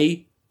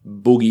 Clay,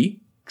 Boogie,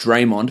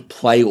 Draymond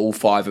play all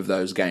 5 of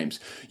those games.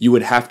 You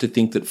would have to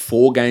think that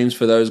 4 games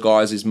for those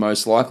guys is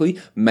most likely.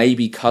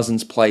 Maybe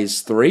Cousins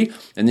plays 3.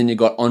 And then you've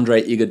got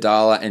Andre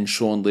Iguodala and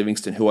Sean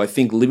Livingston, who I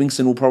think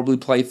Livingston will probably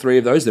play 3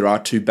 of those. There are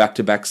 2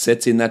 back-to-back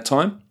sets in that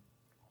time.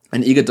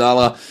 And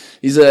Iguodala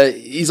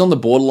he's on the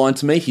borderline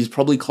to me. He's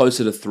probably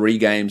closer to 3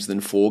 games than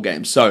 4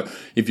 games. So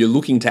if you're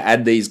looking to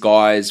add these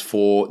guys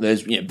for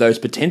those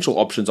potential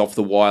options off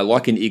the wire,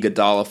 like an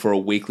Iguodala for a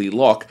weekly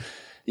lock,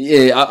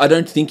 I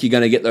don't think you're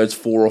going to get those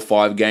 4 or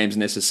 5 games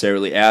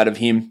necessarily out of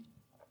him.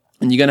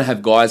 And you're going to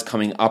have guys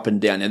coming up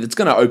and down. Now, that's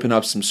going to open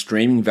up some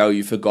streaming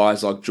value for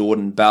guys like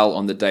Jordan Bell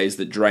on the days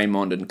that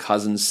Draymond and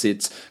Cousins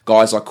sits.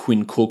 Guys like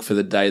Quinn Cook for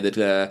the day that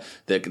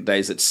the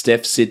days that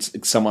Steph sits.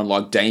 Someone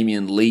like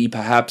Damian Lee,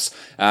 perhaps,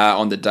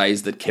 on the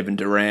days that Kevin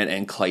Durant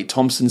and Klay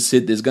Thompson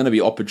sit. There's going to be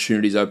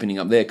opportunities opening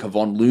up there.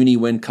 Kevon Looney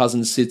when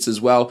Cousins sits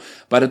as well.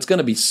 But it's going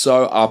to be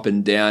so up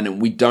and down,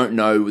 and we don't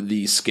know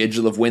the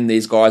schedule of when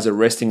these guys are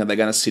resting. Are they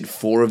going to sit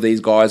 4 of these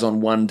guys on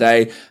one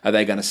day? Are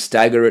they going to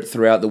stagger it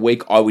throughout the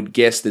week? I would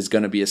guess there's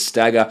going to be a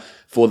stagger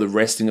for the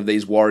resting of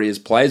these Warriors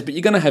players, but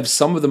you're going to have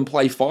some of them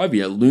play 5.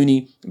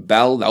 Looney,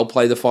 Bell, they'll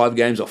play the 5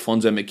 games.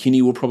 Alfonso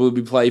McKinney will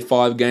probably play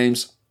 5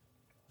 games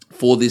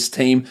for this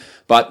team,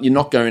 but you're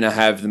not going to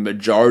have the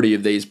majority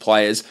of these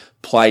players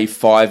play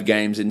 5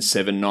 games in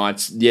 7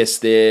 nights. Yes,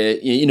 they're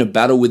in a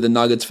battle with the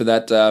Nuggets for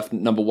that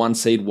number 1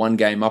 seed, 1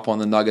 game up on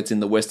the Nuggets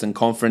in the Western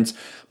Conference,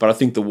 but I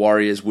think the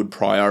Warriors would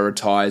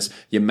prioritize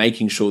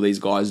making sure these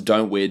guys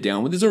don't wear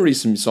down. Well, there's already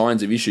some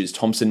signs of issues.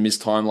 Thompson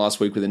missed time last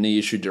week with a knee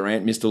issue.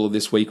 Durant missed all of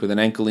this week with an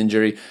ankle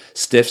injury.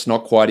 Steph's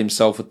not quite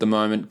himself at the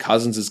moment.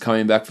 Cousins is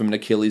coming back from an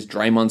Achilles.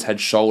 Draymond's had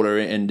shoulder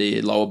and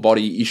lower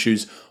body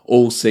issues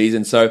all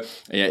season. So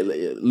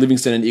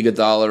Livingston and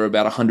Iguodala are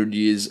about 100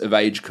 years of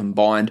age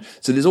combined.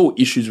 So there's all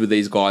issues with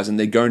these guys, and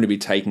they're going to be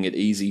taking it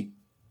easy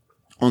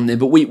on there.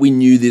 But we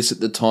knew this at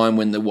the time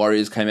when the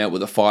Warriors came out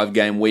with a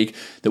 5-game week,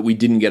 that we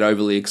didn't get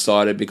overly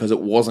excited because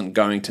it wasn't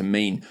going to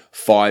mean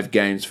 5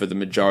 games for the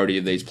majority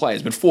of these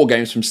players. But 4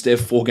 games from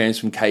Steph, 4 games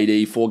from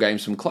KD, 4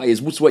 games from Clay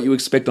is what you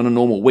expect on a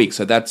normal week.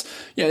 So that's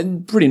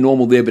pretty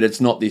normal there, but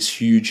it's not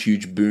this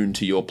huge boon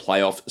to your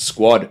playoff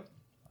squad.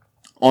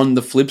 On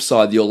the flip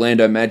side, the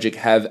Orlando Magic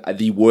have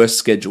the worst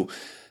schedule.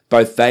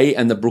 Both they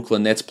and the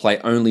Brooklyn Nets play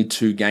only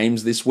 2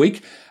 games this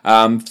week.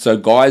 So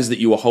guys that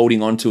you were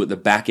holding on to at the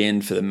back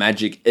end for the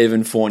Magic,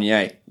 Evan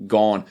Fournier,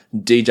 gone.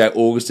 DJ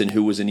Augustin,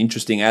 who was an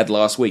interesting ad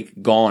last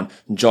week, gone.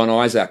 John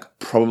Isaac,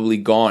 probably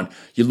gone.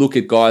 You look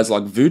at guys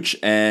like Vooch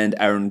and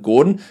Aaron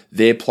Gordon,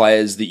 they're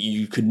players that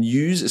you can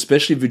use,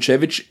 especially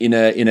Vucevic in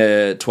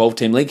a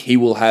 12-team league. He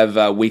will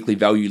have weekly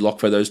value lock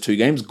for those 2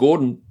 games.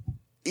 Gordon,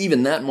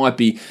 even that might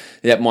be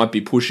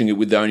pushing it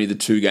with only the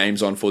 2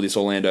 games on for this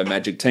Orlando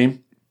Magic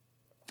team.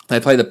 They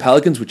play the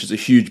Pelicans, which is a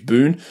huge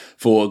boon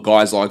for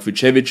guys like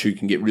Vucevic, who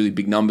can get really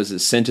big numbers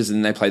as centers,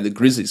 and then they play the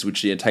Grizzlies,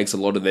 which takes a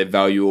lot of their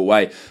value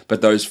away. But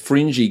those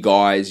fringy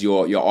guys,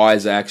 your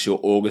Isaacs, your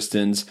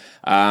Augustins,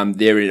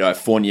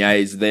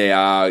 Fourniers, they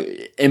are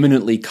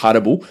eminently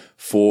cuttable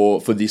for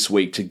this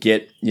week to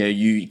get,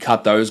 you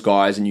cut those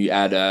guys and you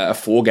add a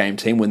 4-game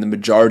team. When the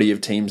majority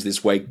of teams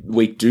this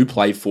week do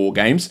play 4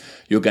 games,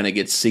 you're going to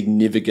get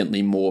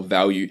significantly more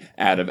value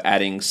out of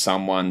adding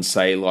someone,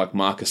 say, like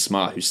Marcus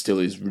Smart, who still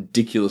is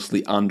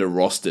ridiculously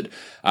under-rostered.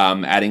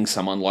 Adding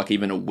someone like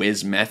even a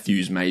Wes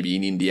Matthews maybe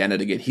in Indiana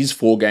to get his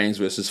 4 games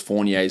versus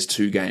Fournier's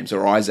 2 games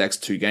or Isaac's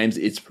 2 games.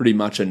 It's pretty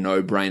much a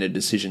no-brainer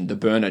decision. The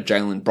burner,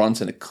 Jalen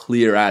Brunson, a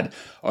clear ad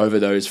over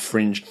those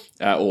fringe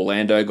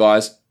Orlando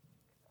guys.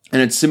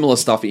 And it's similar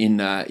stuff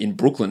in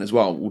Brooklyn as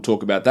well. We'll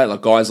talk about that.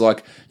 Like guys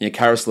like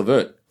Karis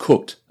LeVert,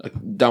 cooked. Like,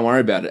 don't worry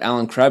about it.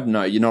 Alan Crabb,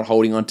 no, you're not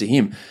holding on to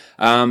him.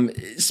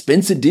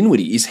 Spencer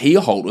Dinwiddie, is he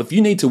a hold? If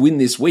you need to win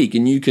this week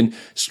and you can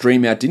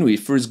stream out Dinwiddie,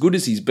 for as good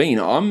as he's been,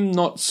 I'm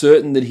not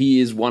certain that he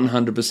is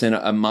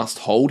 100% a must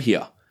hold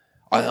here.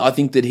 I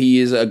think that he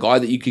is a guy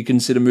that you could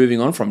consider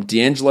moving on from.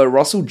 D'Angelo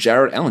Russell,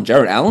 Jarrett Allen.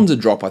 Jarrett Allen's a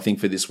drop, I think,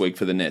 for this week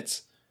for the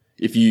Nets.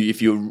 If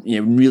you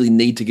really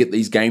need to get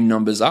these game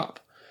numbers up.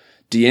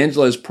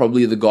 D'Angelo's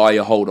probably the guy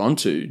you hold on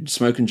to.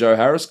 Smoking Joe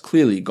Harris,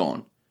 clearly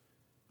gone.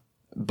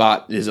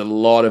 But there's a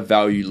lot of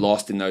value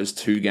lost in those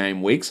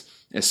 2-game weeks,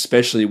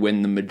 especially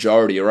when the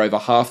majority or over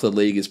half the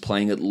league is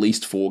playing at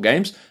least 4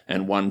 games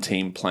and one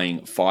team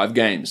playing 5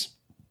 games.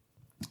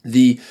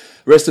 The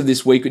rest of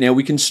this week, now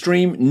we can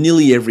stream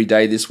nearly every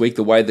day this week,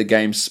 the way the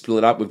game's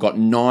split up. We've got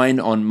 9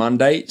 on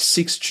Monday,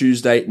 6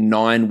 Tuesday,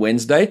 9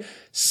 Wednesday,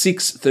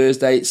 6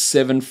 Thursday,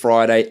 7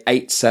 Friday,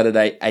 8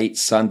 Saturday, 8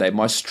 Sunday.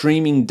 My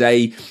streaming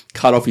day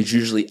cutoff is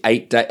usually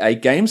 8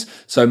 games.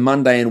 So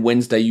Monday and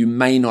Wednesday, you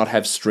may not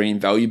have stream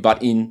value,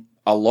 but in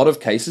a lot of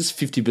cases,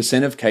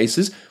 50% of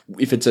cases,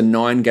 if it's a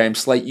 9-game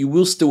slate, you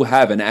will still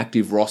have an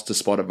active roster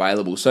spot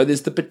available. So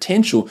there's the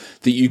potential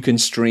that you can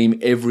stream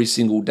every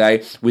single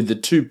day, with the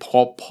two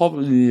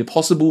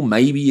possible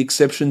maybe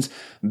exceptions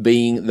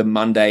being the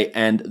Monday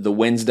and the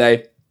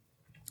Wednesday.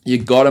 You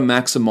got to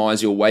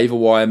maximize your waiver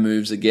wire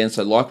moves again.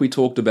 So like we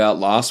talked about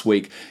last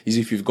week, is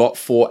if you've got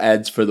 4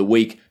 ads for the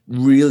week,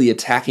 really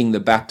attacking the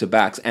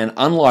back-to-backs. And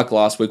unlike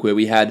last week where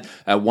we had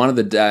one of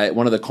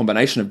the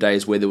combination of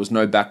days where there was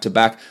no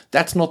back-to-back,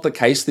 that's not the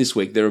case this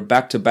week. There are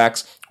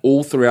back-to-backs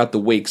all throughout the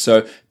week.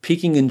 So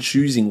picking and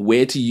choosing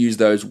where to use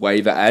those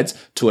waiver ads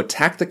to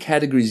attack the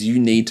categories you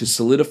need to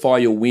solidify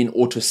your win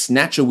or to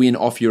snatch a win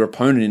off your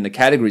opponent in the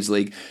categories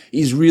league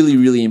is really,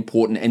 really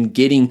important. And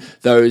getting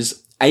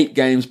those 8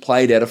 games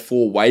played out of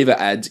 4 waiver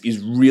ads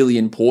is really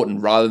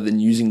important, rather than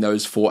using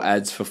those 4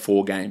 ads for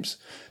 4 games.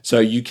 So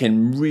you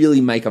can really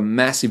make a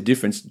massive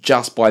difference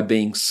just by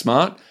being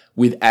smart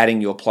with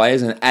adding your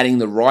players and adding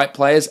the right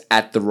players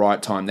at the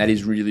right time. That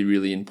is really,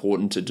 really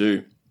important to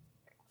do.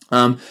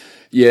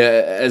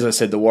 As I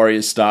said, the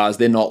Warriors Stars,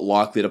 they're not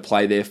likely to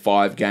play their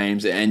 5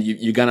 games, and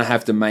you're going to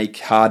have to make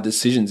hard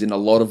decisions. In a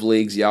lot of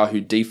leagues, Yahoo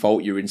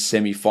default, you're in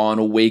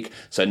semi-final week,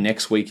 so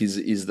next week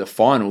is the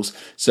finals.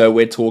 So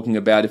we're talking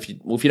about if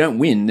you don't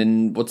win,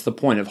 then what's the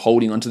point of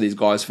holding onto these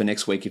guys for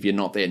next week if you're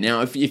not there? Now,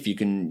 if you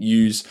can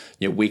use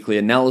weekly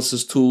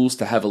analysis tools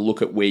to have a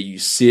look at where you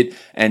sit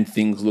and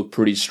things look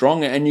pretty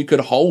strong, and you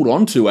could hold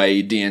on to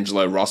a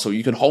D'Angelo Russell,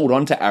 you could hold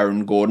on to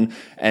Aaron Gordon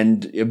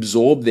and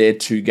absorb their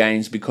 2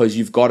 games because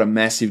you've got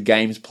a massive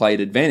games played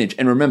advantage.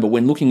 And remember,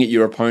 when looking at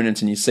your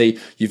opponents and you see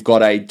you've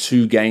got a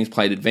 2 games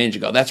played advantage,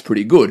 you go, that's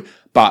pretty good.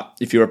 But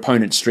if your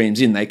opponent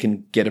streams in, they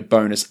can get a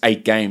bonus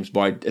 8 games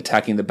by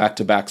attacking the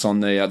back-to-backs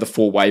on the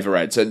 4 waiver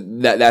ads. So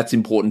that's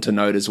important to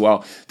note as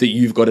well, that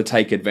you've got to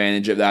take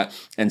advantage of that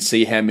and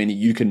see how many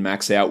you can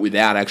max out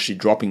without actually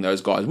dropping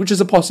those guys, which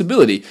is a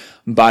possibility.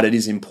 But it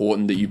is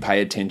important that you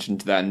pay attention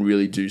to that and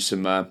really do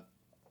some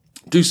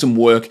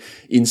work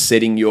in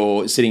setting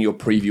your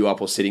preview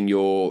up or setting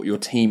your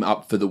team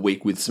up for the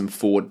week with some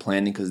forward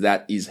planning, because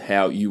that is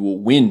how you will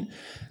win.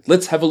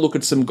 Let's have a look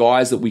at some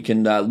guys that we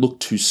can look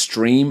to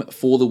stream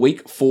for the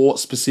week for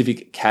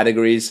specific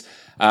categories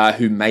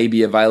who may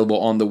be available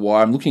on the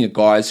wire. I'm looking at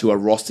guys who are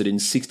rostered in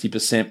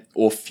 60%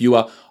 or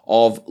fewer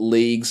of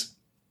leagues.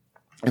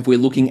 If we're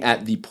looking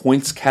at the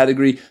points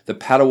category, the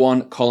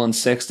Padawan Colin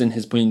Sexton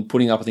has been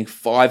putting up, I think,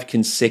 5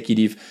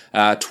 consecutive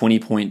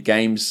 20-point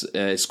games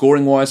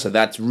scoring-wise, so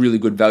that's really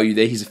good value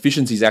there. His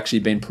efficiency's actually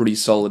been pretty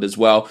solid as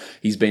well.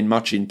 He's been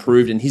much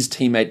improved, and his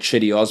teammate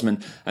Chetty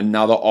Osman,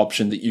 another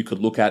option that you could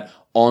look at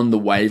on the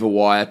waiver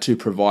wire to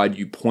provide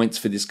you points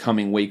for this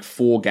coming week.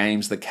 4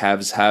 games the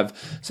Cavs have,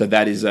 so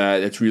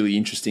that's really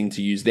interesting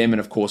to use them. And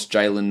of course,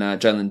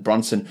 Jalen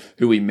Brunson,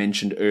 who we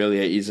mentioned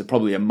earlier, is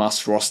probably a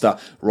must roster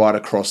right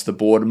across the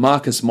board.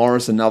 Marcus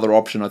Morris, another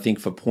option I think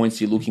for points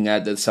you're looking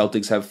at. The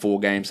Celtics have 4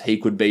 games. He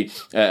could be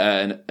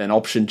an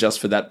option just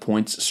for that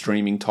points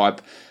streaming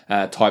type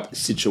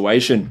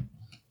situation.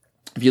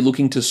 If you're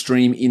looking to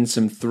stream in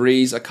some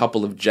threes, a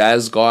couple of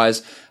Jazz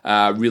guys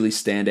really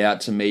stand out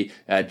to me.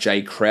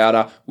 Jay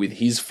Crowder, with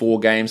his 4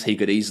 games, he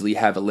could easily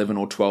have 11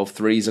 or 12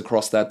 threes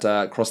across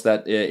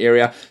that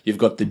area. You've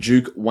got the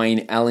Duke,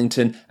 Wayne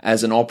Ellington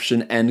as an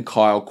option, and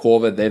Kyle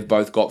Korver. They've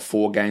both got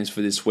 4 games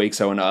for this week,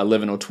 so an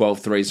 11 or 12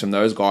 threes from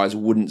those guys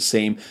wouldn't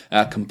seem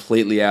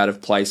completely out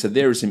of place. So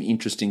there are some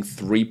interesting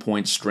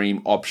 3-point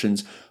stream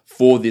options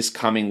for this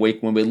coming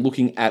week. When we're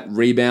looking at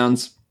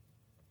rebounds,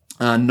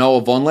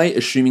 Noah Vonleh,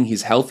 assuming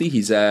he's healthy,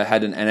 he's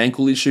had an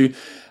ankle issue,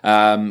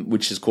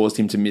 which has caused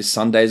him to miss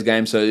Sunday's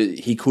game, so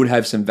he could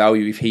have some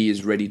value if he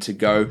is ready to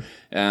go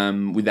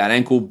with that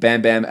ankle.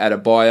 Bam Bam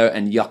Adebayo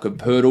and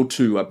Jakob Poeltl,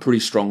 2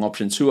 pretty strong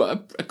options who are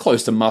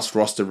close to must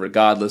roster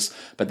regardless,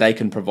 but they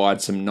can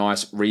provide some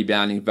nice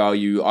rebounding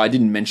value. I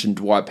didn't mention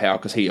Dwight Powell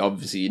because he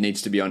obviously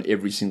needs to be on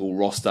every single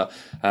roster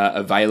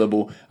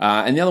available.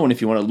 And the other one, if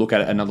you want to look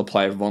at it, another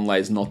player Vonleh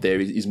is not there,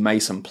 is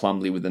Mason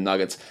Plumlee with the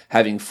Nuggets.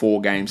 Having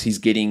 4 games, he's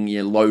getting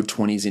low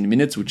 20s in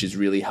minutes, which is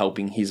really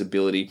helping his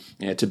ability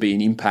to be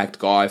an impact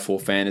guy for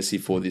fantasy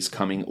for this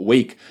coming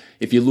week.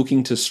 If you're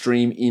looking to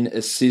stream in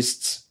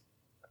assists,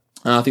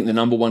 I think the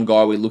number one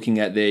guy we're looking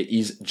at there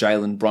is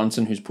Jalen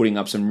Brunson, who's putting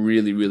up some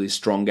really, really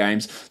strong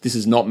games. This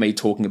is not me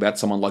talking about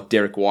someone like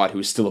Derek White, who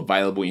is still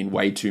available in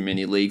way too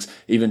many leagues.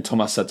 Even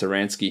Tomas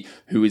Satoransky,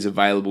 who is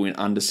available in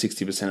under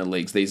 60% of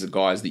leagues. These are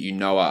guys that you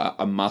know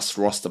are must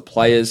roster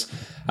players.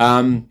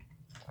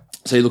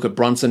 So you look at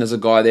Brunson as a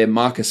guy there.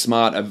 Marcus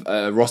Smart,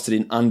 rostered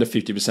in under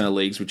 50% of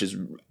leagues, which is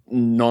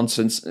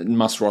nonsense,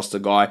 must-roster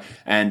guy,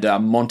 and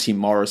Monty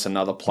Morris,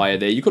 another player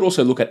there. You could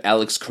also look at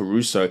Alex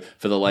Caruso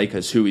for the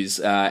Lakers, who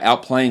is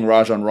outplaying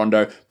Rajon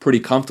Rondo pretty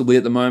comfortably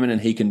at the moment,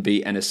 and he can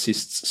be an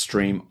assists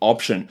stream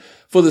option.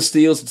 For the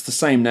steals, it's the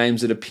same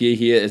names that appear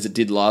here as it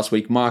did last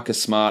week. Marcus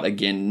Smart,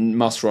 again,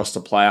 must-roster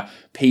player.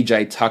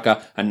 PJ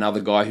Tucker, another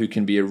guy who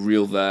can be a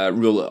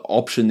real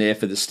option there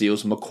for the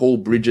steals.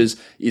 McCall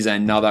Bridges is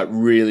another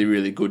really,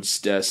 really good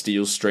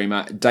steals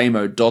streamer.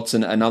 Damo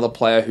Dotson, another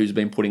player who's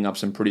been putting up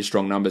some pretty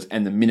strong numbers,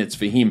 and the minutes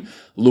for him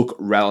look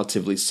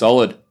relatively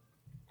solid.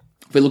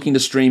 If we're looking to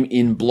stream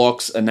in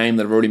blocks, a name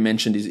that I've already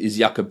mentioned is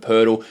Jakob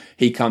Poeltl.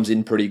 He comes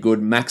in pretty good.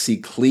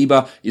 Maxi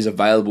Kleber is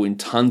available in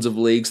tons of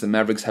leagues. The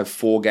Mavericks have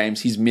 4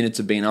 games. His minutes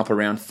have been up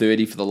around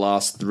 30 for the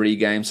last 3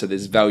 games, so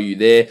there's value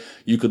there.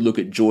 You could look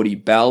at Jordy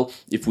Bell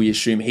if we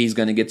assume he's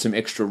going to get some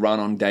extra run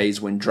on days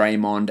when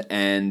Draymond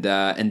and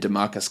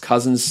DeMarcus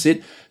Cousins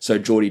sit. So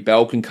Jordy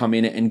Bell can come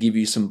in and give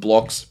you some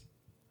blocks.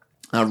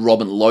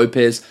 Robin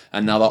Lopez,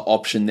 another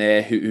option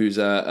there, who's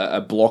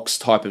a blocks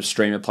type of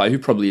streamer player, who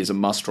probably is a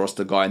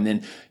must-roster guy. And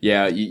then,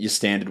 your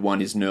standard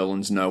one is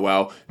Nerlens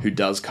Noel, who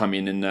does come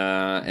in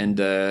and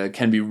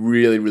can be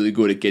really, really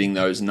good at getting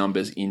those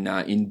numbers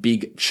in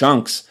big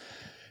chunks.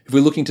 If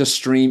we're looking to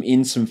stream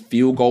in some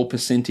field goal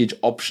percentage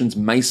options,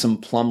 Mason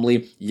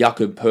Plumlee,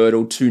 Jakob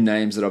Poeltl, 2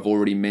 names that I've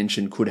already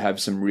mentioned could have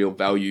some real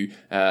value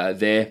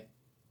there.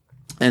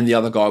 And the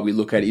other guy we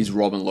look at is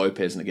Robin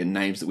Lopez. And again,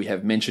 names that we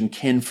have mentioned.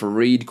 Ken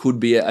Fareed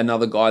could be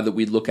another guy that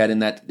we'd look at in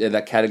that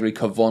category.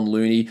 Kevon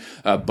Looney,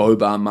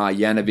 Boban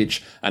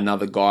Marjanovic,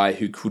 another guy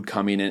who could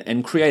come in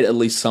and create at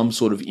least some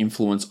sort of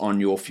influence on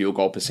your field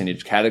goal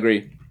percentage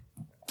category.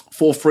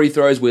 For free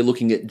throws, we're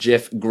looking at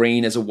Jeff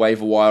Green as a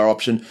waiver wire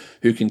option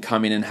who can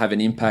come in and have an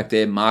impact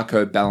there.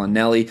 Marco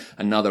Bellinelli,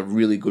 another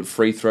really good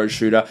free throw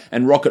shooter.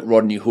 And Rocket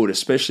Rodney Hood,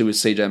 especially with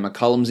CJ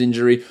McCollum's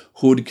injury.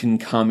 Hood can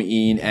come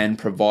in and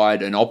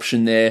provide an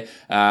option there.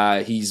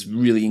 He's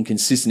really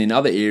inconsistent in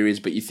other areas,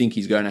 but you think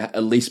he's going to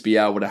at least be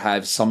able to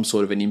have some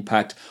sort of an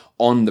impact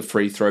on the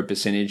free throw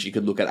percentage. You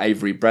could look at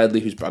Avery Bradley,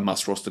 who's a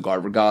must-roster guy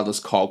regardless,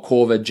 Kyle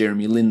Korver,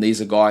 Jeremy Lin.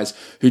 These are guys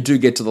who do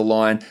get to the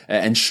line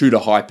and shoot a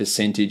high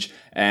percentage,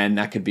 and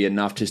that could be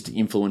enough just to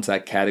influence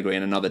that category.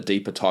 And another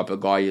deeper type of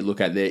guy you look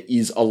at there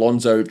is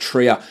Alonzo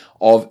Trier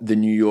of the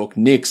New York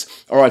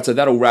Knicks. All right, so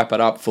that'll wrap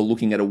it up for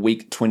looking at a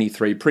Week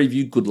 23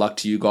 preview. Good luck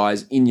to you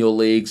guys in your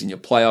leagues, in your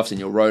playoffs, in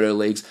your roto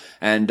leagues,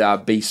 and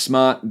be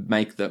smart,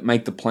 make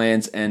the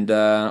plans, and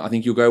I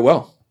think you'll go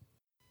well.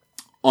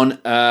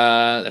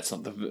 That's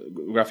not the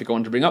graphic I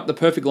wanted to bring up. The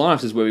perfect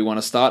lineups is where we want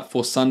to start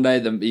for Sunday.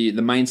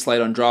 The main slate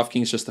on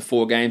DraftKings, just the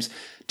 4 games.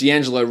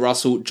 D'Angelo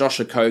Russell, Josh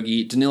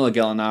Okogie, Danilo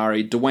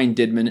Gallinari, Dwayne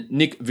Dedmon,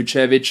 Nick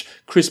Vucevic,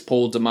 Chris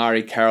Paul,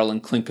 Damari Carroll,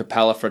 and Clint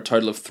Capella for a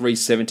total of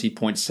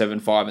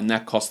 $370.75, and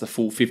that cost the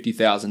full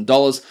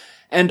 $50,000.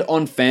 And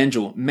on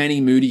FanDuel, Manny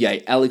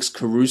Mudiay, Alex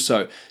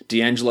Caruso,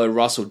 D'Angelo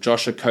Russell,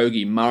 Josh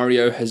Okogie,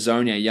 Mario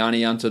Hezonja,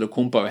 Giannis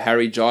Antetokounmpo,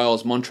 Harry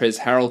Giles, Montrezl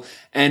Harrell,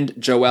 and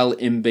Joel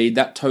Embiid.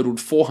 That totaled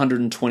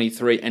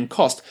 $423 and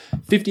cost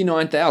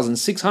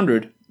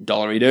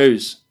 $59,600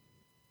 dues.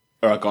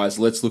 All right, guys,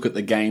 let's look at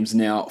the games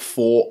now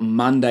for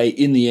Monday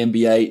in the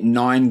NBA.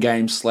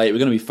 9-game slate. We're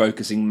going to be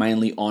focusing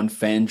mainly on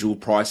FanDuel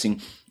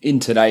pricing in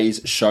today's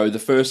show. The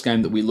first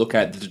game that we look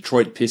at, the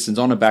Detroit Pistons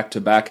on a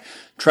back-to-back,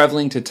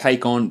 traveling to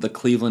take on the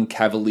Cleveland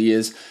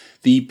Cavaliers.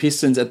 The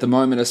Pistons at the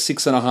moment are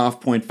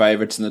 6.5-point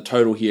favorites, and the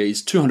total here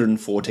is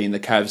 214. The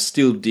Cavs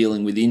still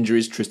dealing with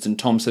injuries. Tristan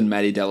Thompson,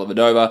 Matty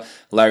Dellavedova,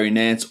 Larry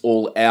Nance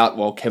all out,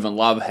 while Kevin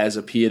Love has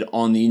appeared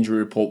on the injury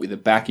report with a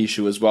back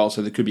issue as well.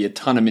 So there could be a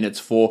ton of minutes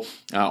for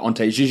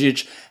Ante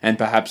Žižić, and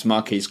perhaps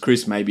Marquise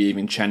Chris, maybe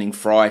even Channing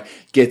Frye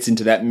gets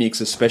into that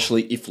mix,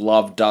 especially if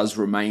Love does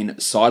remain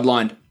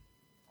sidelined.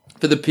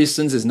 For the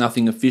Pistons, there's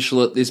nothing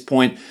official at this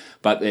point,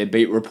 but their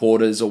beat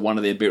reporters, or one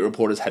of their beat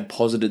reporters, had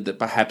posited that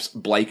perhaps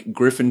Blake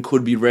Griffin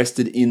could be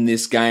rested in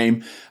this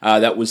game.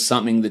 That was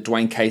something that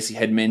Dwayne Casey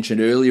had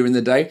mentioned earlier in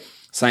the day,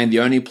 saying the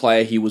only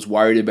player he was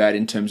worried about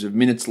in terms of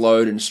minutes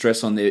load and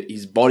stress on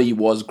his body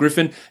was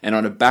Griffin, and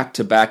on a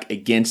back-to-back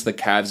against the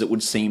Cavs, it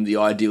would seem the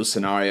ideal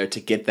scenario to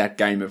get that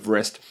game of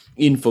rest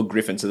in for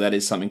Griffin. So that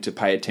is something to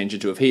pay attention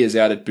to. If he is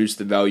out, it boosts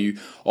the value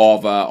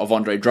of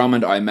Andre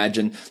Drummond. I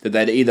imagine that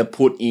they'd either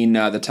put in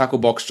the tackle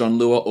box John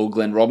Lua or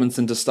Glenn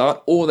Robinson to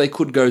start, or they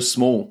could go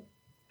small.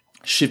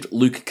 Shift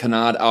Luke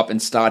Kennard up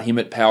and start him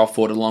at power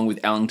forward along with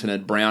Ellington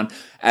and Brown,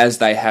 as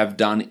they have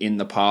done in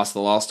the past. The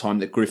last time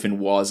that Griffin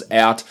was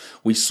out,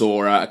 we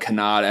saw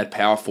Kennard at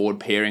power forward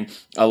pairing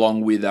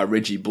along with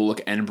Reggie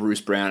Bullock and Bruce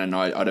Brown, and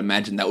I'd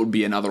imagine that would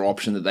be another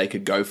option that they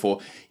could go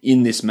for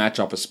in this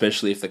matchup,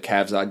 especially if the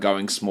Cavs are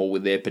going small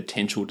with their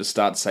potential to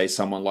start, say,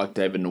 someone like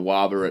David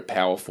Nwaba at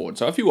power forward.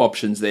 So a few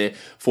options there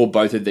for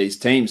both of these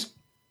teams.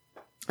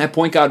 At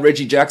point guard,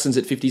 Reggie Jackson's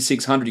at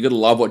 5,600. You've got to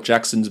love what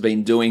Jackson's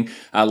been doing.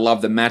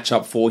 Love the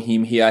matchup for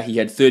him here. He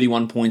had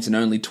 31 points in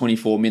only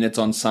 24 minutes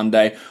on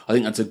Sunday. I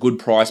think that's a good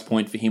price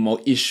point for him.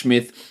 While Ish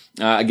Smith,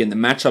 again, the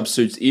matchup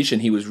suits Ish,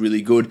 and he was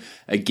really good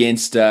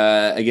against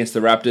the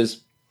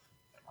Raptors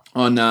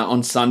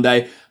on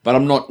Sunday. but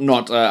I'm not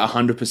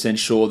 100%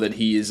 sure that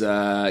he is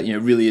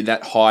really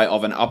that high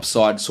of an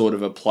upside sort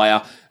of a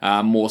player.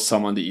 More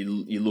someone that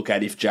you look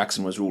at if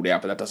Jackson was ruled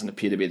out, but that doesn't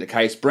appear to be the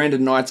case.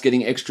 Brandon Knight's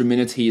getting extra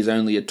minutes. He is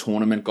only a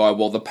tournament guy,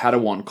 while the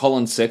Padawan,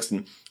 Colin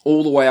Sexton,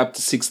 all the way up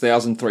to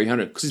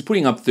 6,300 because he's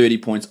putting up 30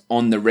 points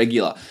on the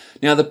regular.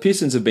 Now, the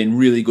Pistons have been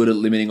really good at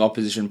limiting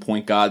opposition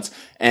point guards,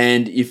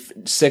 and if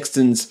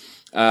Sexton's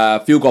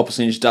field goal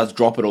percentage does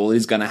drop at all, it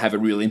is going to have a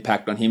real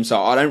impact on him.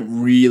 So I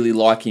don't really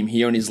like him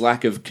here, and his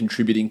lack of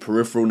contributing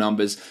peripheral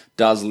numbers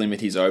does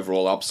limit his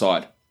overall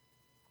upside.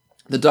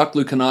 The Duck,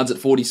 Luke Kennard's at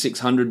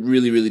 4,600,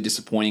 really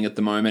disappointing at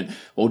the moment,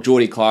 while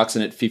Geordie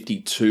Clarkson at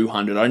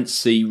 5,200. I don't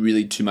see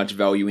really too much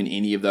value in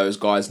any of those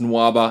guys.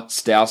 Nwaba,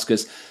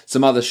 Stauskas,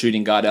 some other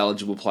shooting guard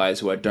eligible players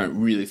who I don't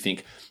really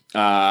think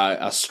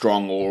are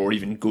strong or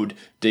even good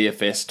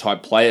DFS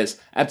type players.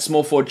 At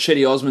small forward,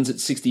 Chetty Osman's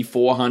at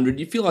 6,400.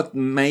 You feel like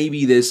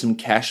maybe there's some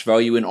cash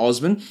value in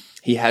Osman.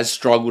 He has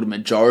struggled a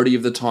majority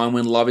of the time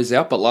when Love is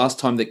out, but last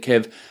time that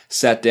Kev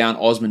sat down,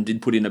 Osman did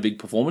put in a big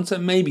performance, so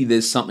maybe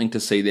there's something to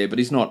see there, but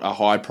he's not a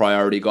high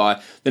priority guy.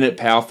 Then at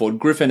power forward,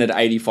 Griffin at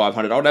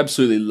 8,500. I would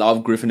absolutely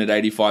love Griffin at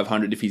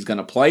 8,500 if he's going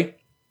to play.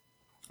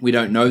 We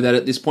don't know that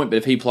at this point, but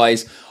if he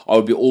plays, I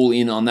would be all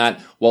in on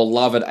that. While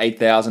Love at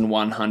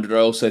 8,100, I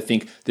also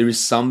think there is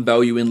some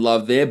value in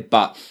Love there,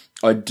 but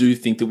I do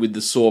think that with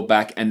the sore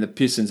back and the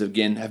Pistons,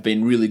 again, have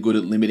been really good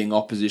at limiting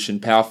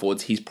opposition power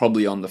forwards, he's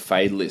probably on the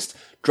fade list.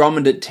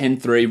 Drummond at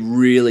 10.3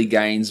 really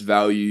gains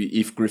value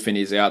if Griffin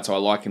is out, so I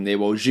like him there.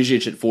 While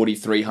Zizic at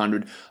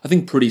 4,300, I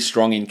think pretty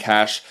strong in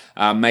cash.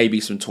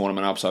 Maybe some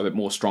tournament upside, but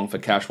more strong for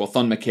cash. While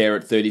Thon McCare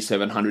at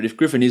 3,700. If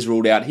Griffin is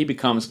ruled out, he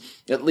becomes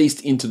at least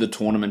into the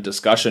tournament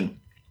discussion.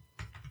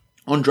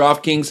 On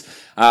DraftKings,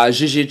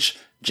 Zizic,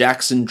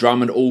 Jackson,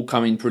 Drummond all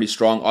come in pretty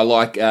strong. I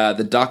like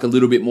the Duck a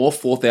little bit more,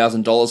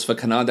 $4,000 for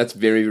Kennard. That's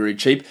very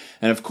cheap.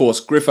 And of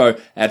course, Griffo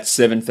at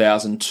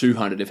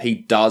 7,200. If he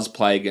does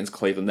play against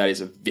Cleveland, that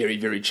is a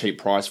very cheap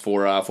price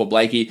for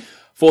Blakey.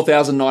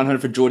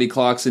 4,900 for Geordie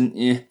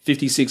Clarkson,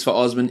 56 for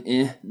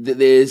Osman,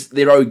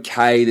 they're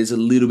okay. There's a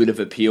little bit of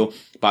appeal,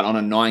 but on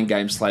a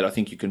 9-game slate, I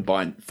think you can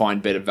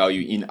find better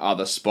value in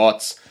other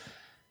spots.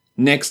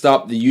 Next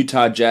up, the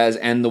Utah Jazz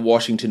and the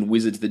Washington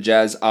Wizards. The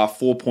Jazz are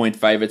 4-point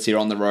favourites here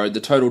on the road.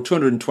 The total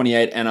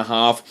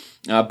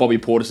 228.5. Bobby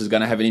Portis is going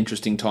to have an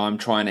interesting time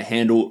trying to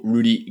handle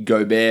Rudy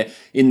Gobert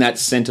in that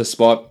centre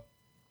spot.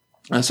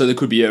 So there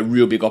could be a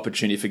real big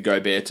opportunity for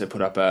Gobert to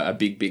put up a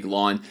big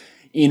line.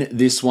 In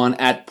this one,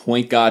 at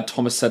point guard,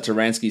 Thomas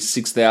Satoransky,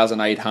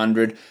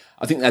 6,800.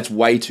 I think that's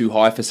way too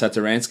high for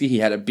Satoransky. He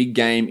had a big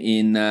game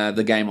in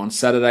the game on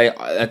Saturday.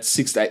 At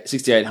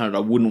 6,800, I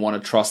wouldn't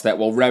want to trust that.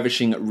 While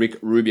ravishing Rick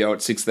Rubio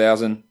at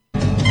 6,000.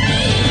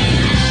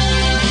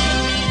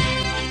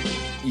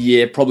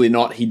 Yeah, probably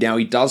not. He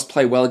does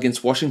play well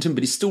against Washington,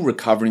 but he's still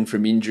recovering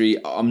from injury.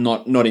 I'm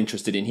not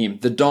interested in him.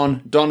 The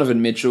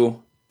Donovan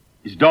Mitchell.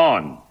 He's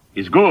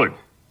good.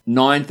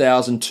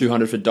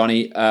 9,200 for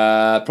Donnie,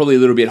 probably a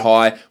little bit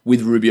high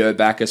with Rubio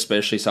back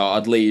especially, so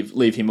I'd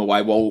leave him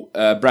away. While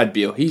Brad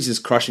Beal, he's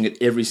just crushing it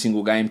every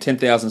single game,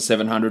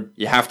 10,700.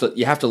 You have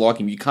to like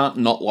him. You can't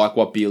not like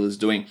what Beal is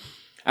doing.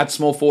 At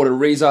small forward,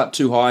 Ariza,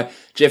 too high.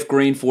 Jeff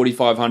Green,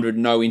 4,500,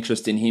 no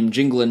interest in him.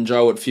 Jingle and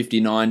Joe at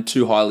 59,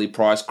 too highly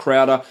priced.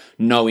 Crowder,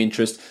 no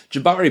interest.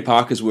 Jabari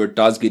Parker's where it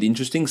does get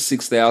interesting,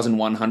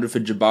 6,100 for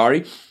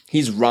Jabari.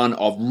 His run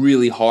of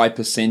really high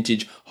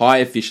percentage, high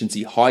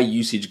efficiency, high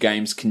usage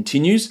games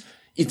continues.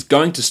 It's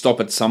going to stop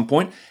at some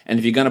point, and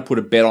if you're going to put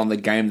a bet on the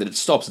game that it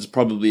stops, it's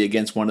probably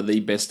against one of the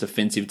best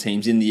defensive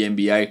teams in the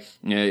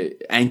NBA,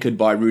 anchored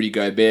by Rudy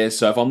Gobert.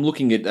 So if I'm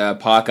looking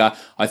at Parker,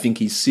 I think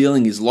his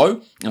ceiling is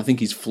low, and I think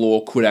his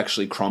floor could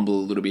actually crumble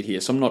a little bit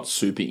here, so I'm not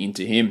super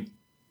into him.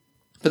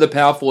 For the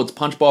power forwards,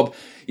 Punch Bob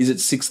is at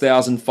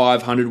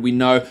 6,500. We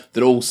know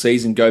that all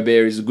season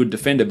Gobert is a good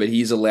defender, but he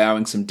is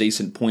allowing some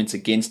decent points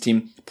against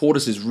him.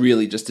 Portis is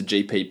really just a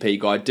GPP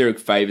guy. Derek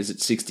Favors at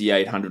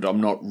 6,800. I'm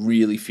not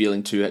really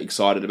feeling too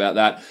excited about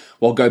that.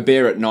 While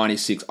Gobert at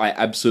 96, I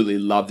absolutely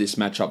love this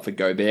matchup for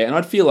Gobert, and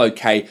I'd feel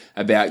okay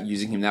about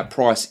using him. That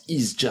price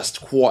is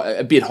just quite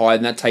a bit high,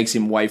 and that takes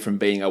him away from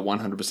being a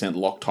 100%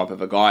 lock type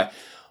of a guy.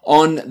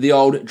 On the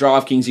old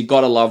DraftKings, you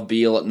gotta love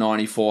Beal at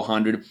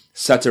 9,400.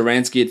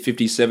 Satoransky at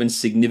 57,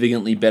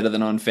 significantly better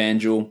than on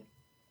FanDuel.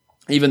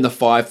 Even the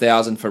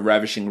 5,000 for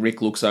Ravishing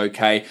Rick looks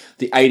okay.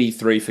 The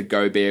 83 for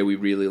Gobert we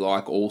really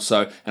like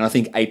also, and I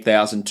think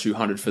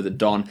 8,200 for the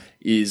Don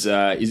is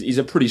a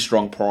pretty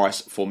strong price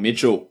for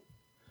Mitchell.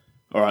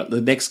 All right,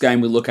 the next game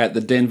we look at,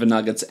 the Denver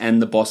Nuggets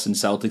and the Boston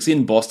Celtics.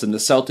 In Boston, the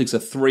Celtics are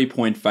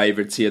 3-point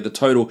favorites here. The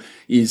total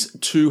is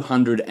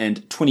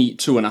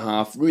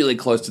 222.5, really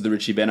close to the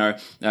Richie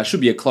Beno. Should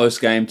be a close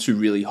game, two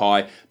really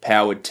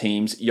high-powered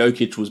teams.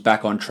 Jokic was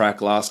back on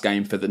track last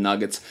game for the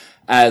Nuggets.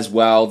 as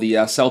well. The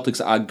Celtics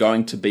are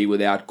going to be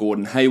without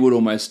Gordon Hayward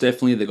almost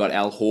definitely. They've got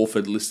Al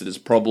Horford listed as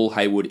probable.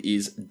 Hayward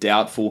is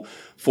doubtful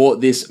for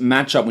this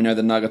matchup. We know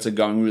the Nuggets are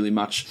going pretty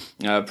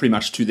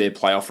much to their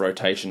playoff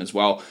rotation as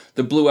well.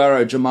 The Blue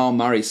Arrow, Jamal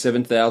Murray,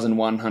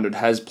 7,100,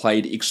 has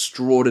played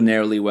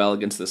extraordinarily well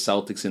against the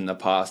Celtics in the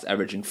past,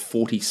 averaging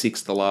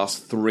 46 the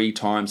last 3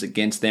 times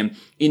against them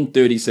in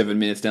 37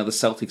 minutes. Now, the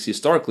Celtics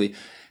historically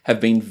have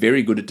been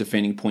very good at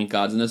defending point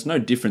guards, and it's no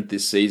different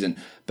this season.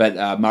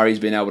 But Murray's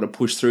been able to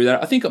push through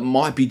that. I think it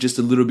might be just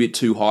a little bit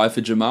too high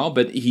for Jamal,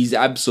 but he's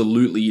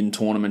absolutely in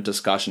tournament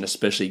discussion,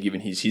 especially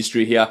given his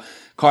history here.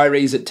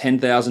 Kyrie's at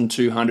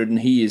 10,200, and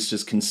he is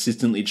just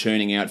consistently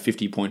churning out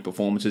 50-point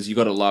performances. You've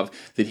got to love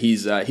that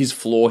his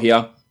floor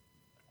here.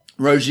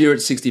 Rozier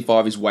at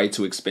 65 is way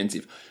too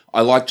expensive.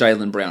 I like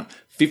Jaylen Brown.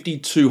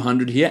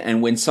 5,200 here,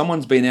 and when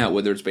someone's been out,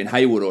 whether it's been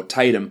Hayward or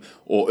Tatum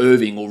or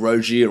Irving or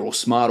Rozier or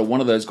Smart or one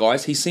of those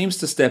guys, he seems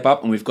to step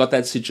up, and we've got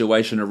that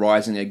situation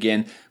arising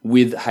again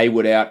with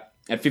Hayward out.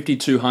 At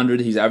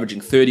 5,200, he's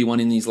averaging 31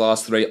 in these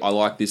last 3. I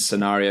like this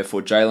scenario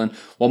for Jaylen.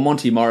 While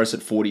Monty Morris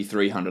at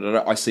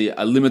 4,300, I see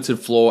a limited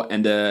floor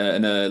and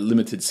a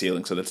limited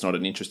ceiling, so that's not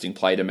an interesting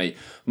play to me.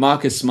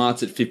 Marcus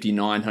Smart's at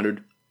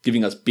 5,900.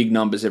 Giving us big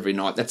numbers every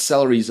night. That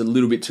salary is a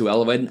little bit too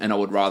elevated, and I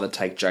would rather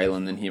take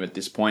Jaylen than him at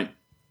this point.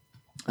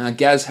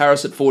 Gaz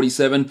Harris at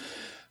 47.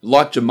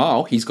 Like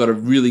Jamal, he's got a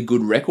really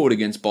good record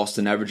against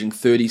Boston, averaging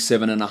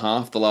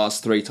 37.5 the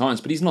last 3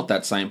 times, but he's not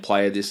that same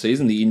player this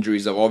season. The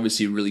injuries have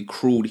obviously really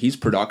crueled his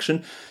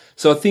production.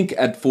 So I think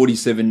at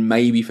 47,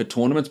 maybe for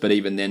tournaments, but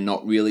even then,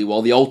 not really.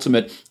 While the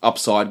ultimate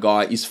upside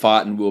guy is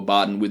Farton Will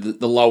Barton with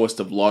the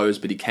lowest of lows,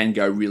 but he can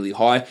go really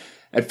high.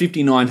 At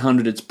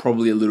 5,900, it's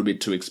probably a little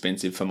bit too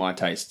expensive for my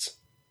tastes.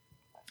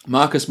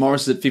 Marcus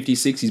Morris is at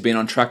 56. He's been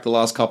on track the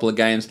last couple of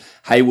games.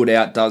 Hayward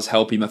out does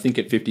help him. I think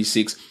at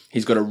 56,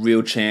 he's got a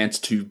real chance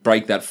to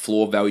break that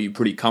floor value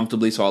pretty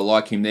comfortably, so I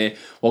like him there.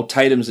 While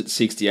Tatum's at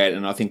 68,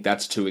 and I think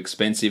that's too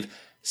expensive.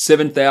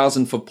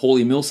 7,000 for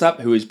Paulie Millsap,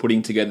 who is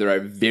putting together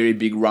a very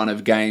big run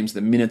of games.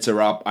 The minutes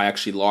are up. I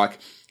actually like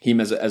him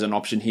as an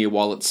option here.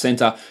 While at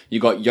center, you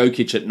got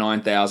Jokic at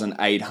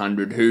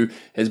 9,800, who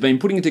has been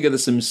putting together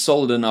some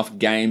solid enough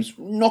games.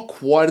 Not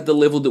quite at the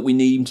level that we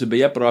need him to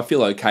be at, but I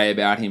feel okay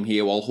about him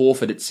here. While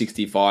Horford at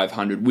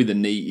 6,500 with a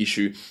knee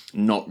issue,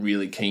 not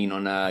really keen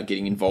on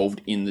getting involved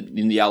in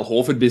the Al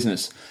Horford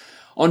business.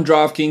 On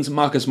DraftKings,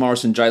 Marcus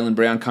Morris and Jaylen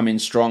Brown come in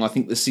strong. I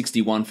think the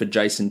 61 for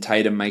Jason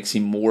Tatum makes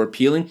him more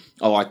appealing.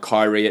 I like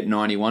Kyrie at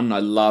 91, and I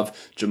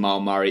love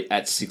Jamal Murray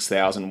at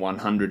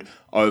 6,100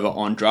 over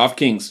on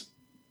DraftKings.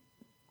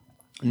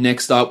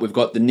 Next up, we've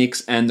got the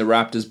Knicks and the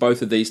Raptors,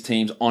 both of these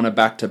teams on a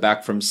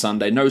back-to-back from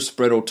Sunday. No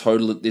spread or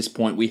total at this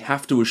point. We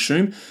have to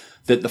assume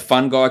that the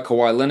fun guy,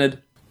 Kawhi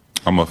Leonard,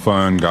 I'm a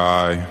fun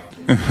guy.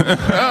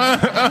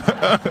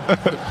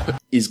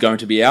 is going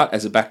to be out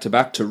as a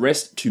back-to-back to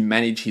rest, to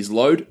manage his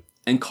load.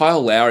 And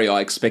Kyle Lowry,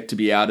 I expect to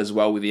be out as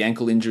well with the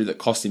ankle injury that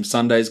cost him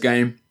Sunday's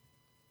game.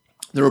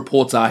 The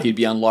reports are he'd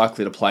be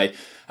unlikely to play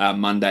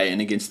Monday,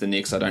 and against the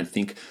Knicks, I don't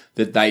think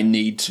that they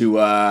need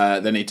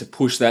to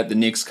push that. The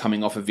Knicks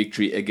coming off a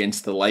victory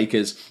against the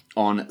Lakers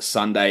on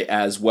Sunday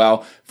as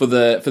well. For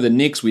the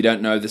Knicks, we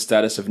don't know the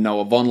status of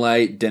Noah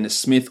Vonleh, Dennis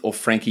Smith, or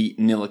Frankie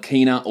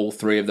Ntilikina. All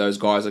 3 of those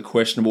guys are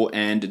questionable,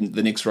 and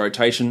the Knicks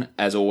rotation,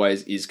 as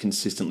always, is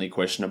consistently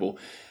questionable.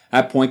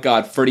 At point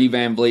guard, Freddie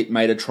VanVleet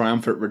made a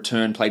triumphant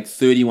return, played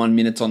 31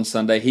 minutes on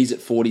Sunday. He's at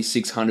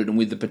 4,600, and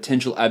with the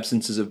potential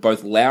absences of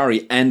both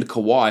Lowry and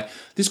Kawhi,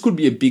 this could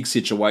be a big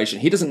situation.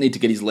 He doesn't need to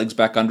get his legs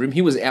back under him.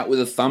 He was out with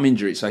a thumb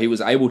injury, so he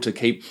was able to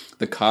keep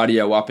the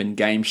cardio up and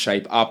game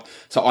shape up.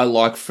 So I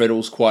like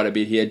Freddles quite a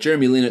bit here.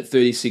 Jeremy Lin at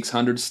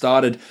 3,600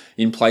 started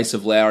in place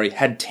of Lowry,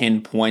 had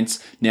 10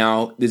 points.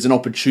 Now, there's an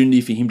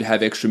opportunity for him to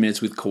have extra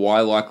minutes with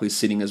Kawhi likely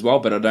sitting as well,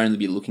 but I'd only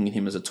be looking at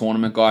him as a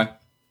tournament guy.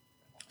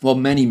 Well,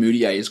 Manny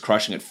Mudiay is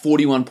crushing at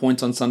 41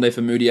 points on Sunday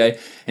for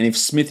Mudiay, and if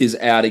Smith is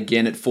out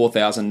again at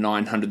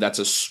 4,900, that's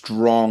a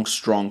strong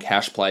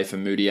cash play for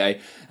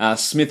Mudiay.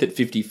 Smith at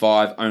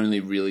 55,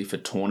 only really for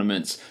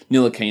tournaments.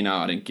 Ntilikina,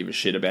 I don't give a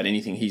shit about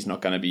anything. He's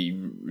not going to be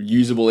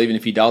usable even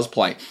if he does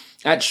play.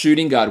 At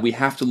shooting guard, we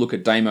have to look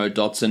at Damo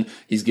Dotson.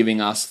 He's giving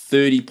us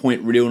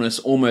 30-point realness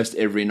almost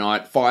every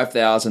night,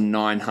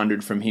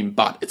 5,900 from him,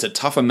 but it's a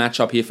tougher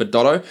matchup here for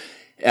Dotto.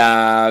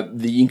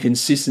 The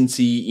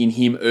inconsistency in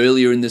him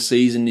earlier in the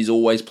season is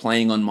always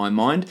playing on my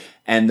mind,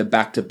 and the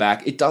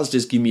back-to-back, it does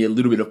just give me a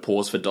little bit of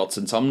pause for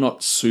Dotson, so I'm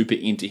not super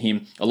into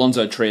him.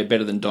 Alonzo Trier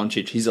better than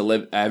Doncic. He's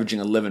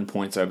averaging 11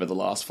 points over the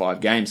last 5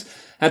 games.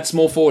 At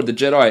small forward, the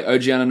Jedi,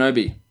 OG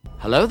Anunoby.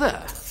 Hello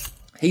there.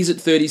 He's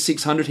at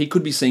 3,600. He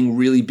could be seeing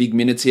really big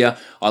minutes here.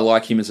 I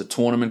like him as a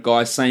tournament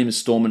guy. Same as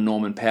Storm and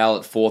Norman Powell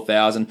at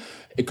 4,000.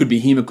 It could be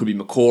him, it could be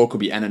McCaw, it could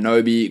be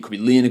Anunoby, it could be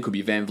Lynn, it could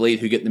be Van Vliet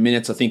who get the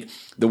minutes. I think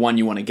the one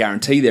you want to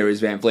guarantee there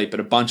is Van Vliet, but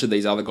a bunch of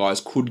these other guys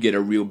could get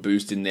a real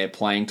boost in their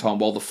playing time.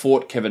 While the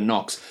Fort, Kevin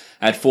Knox,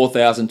 at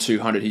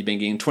 4,200, he's been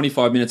getting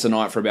 25 minutes a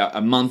night for about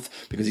a month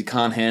because he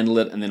can't handle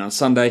it. And then on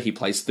Sunday, he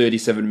plays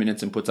 37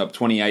 minutes and puts up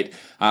 28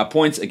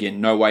 points. Again,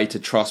 no way to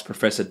trust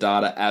Professor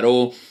Data at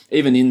all.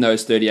 Even in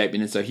those 38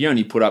 minutes, though, he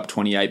only put up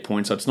 28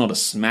 points, so it's not a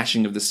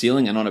smashing of the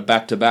ceiling. And on a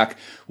back-to-back,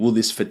 will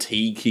this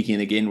fatigue kick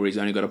in again where he's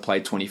only got to play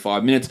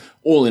 25 minutes?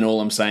 All in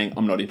all, I'm saying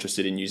I'm not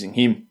interested in using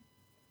him.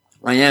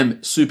 I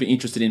am super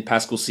interested in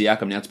Pascal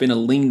Siakam. Now, it's been a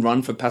lean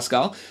run for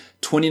Pascal.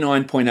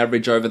 29-point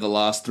average over the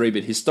last 3,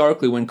 but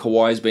historically when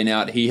Kawhi's been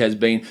out, he has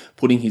been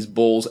putting his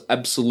balls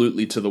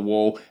absolutely to the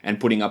wall and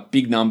putting up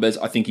big numbers.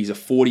 I think he's a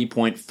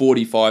 40-point,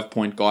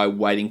 45-point guy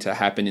waiting to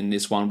happen in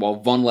this one,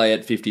 while Vonleh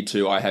at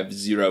 52, I have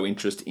zero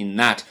interest in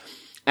that.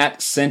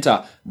 At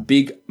center,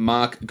 big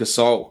Marc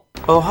Gasol.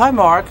 Oh, hi,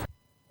 Mark.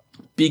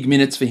 Big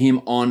minutes for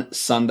him on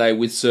Sunday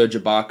with Serge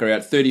Ibaka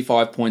out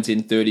 35 points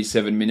in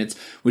 37 minutes.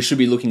 We should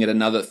be looking at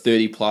another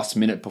 30-plus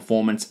minute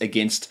performance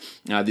against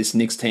this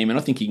Knicks team, and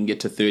I think he can get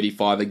to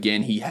 35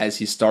 again. He has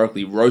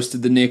historically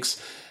roasted the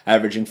Knicks,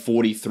 averaging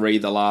 43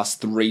 the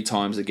last 3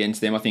 times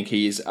against them. I think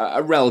he is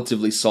a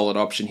relatively solid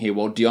option here,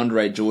 while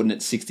DeAndre Jordan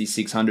at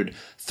 6,600.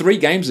 3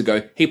 games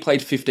ago, he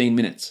played 15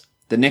 minutes.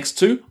 The next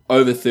 2,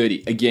 over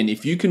 30. Again,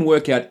 if you can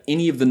work out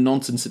any of the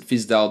nonsense that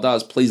Fizdale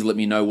does, please let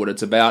me know what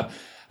it's about.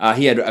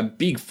 He had a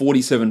big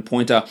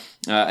 47-pointer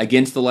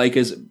against the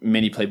Lakers.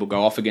 Many people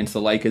go off against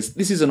the Lakers.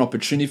 This is an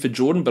opportunity for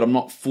Jordan, but I'm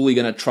not fully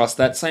going to trust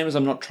that. Same as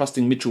I'm not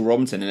trusting Mitchell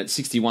Robinson. And at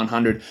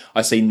 6,100,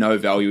 I see no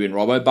value in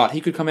Robbo. But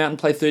he could come out and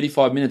play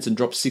 35 minutes and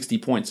drop 60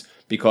 points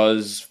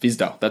because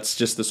Fizdale. That's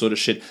just the sort of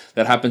shit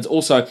that happens.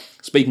 Also,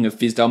 speaking of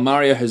Fizdale,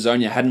 Mario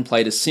Hezonja hadn't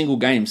played a single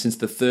game since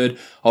the 3rd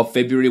of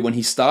February when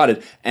he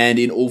started. And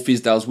in all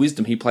Fizdale's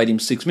wisdom, he played him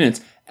 6 minutes.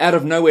 Out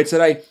of nowhere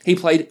today, he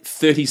played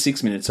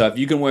 36 minutes. So if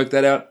you can work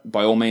that out,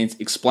 by all means,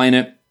 explain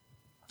it.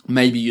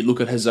 Maybe you look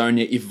at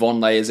Hezonja if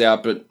Vonleh is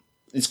out, but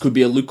this could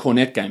be a Luke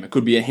Cornett game. It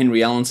could be a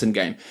Henry Allenson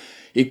game.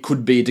 It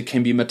could be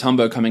Dikembe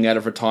Mutombo coming out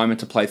of retirement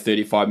to play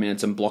 35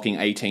 minutes and blocking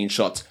 18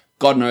 shots.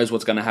 God knows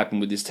what's going to happen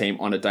with this team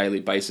on a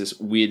daily basis.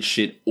 Weird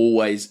shit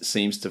always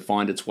seems to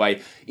find its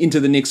way into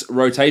the Knicks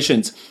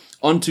rotations.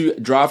 On to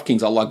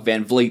DraftKings. I like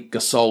Van Vliet,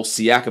 Gasol,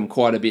 Siakam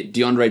quite a bit.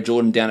 DeAndre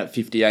Jordan down at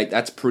 58.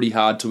 That's pretty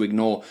hard to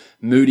ignore.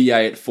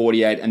 Moutier at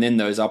 48. And then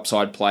those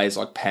upside players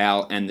like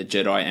Powell and the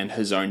Jedi and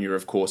Hezonja,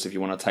 of course, if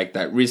you want to take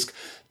that risk.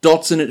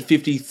 Dotson at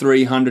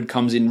 5,300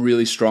 comes in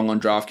really strong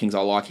on DraftKings.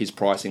 I like his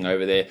pricing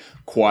over there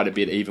quite a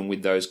bit, even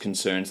with those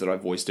concerns that I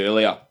voiced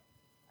earlier.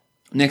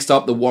 Next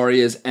up, the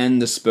Warriors and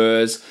the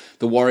Spurs.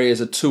 The Warriors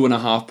are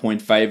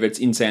 2.5-point favourites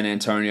in San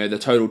Antonio. The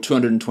total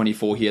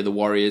 224 here, the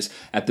Warriors,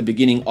 at the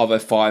beginning of a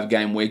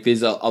 5-game week.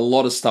 There's a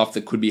lot of stuff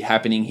that could be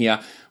happening here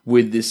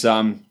with this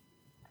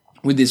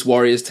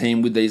Warriors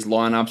team, with these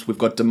lineups. We've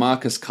got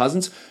DeMarcus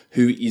Cousins,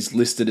 who is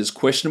listed as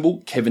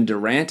questionable. Kevin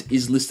Durant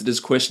is listed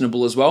as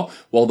questionable as well,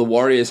 while the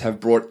Warriors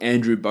have brought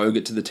Andrew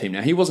Bogut to the team.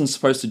 Now, he wasn't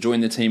supposed to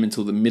join the team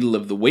until the middle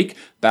of the week,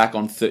 back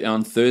on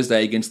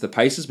Thursday against the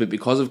Pacers, but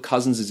because of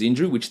Cousins'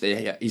 injury, which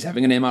he's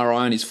having an MRI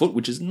on his foot,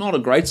 which is not a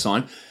great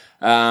sign,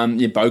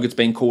 Bogut's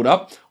been called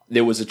up.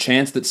 There was a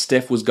chance that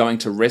Steph was going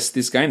to rest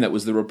this game. That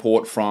was the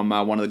report from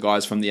one of the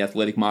guys from The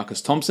Athletic,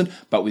 Marcus Thompson.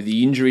 But with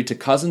the injury to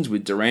Cousins,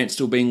 with Durant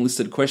still being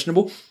listed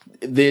questionable,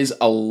 there's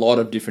a lot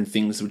of different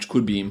things which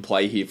could be in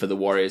play here for the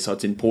Warriors. So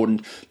it's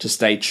important to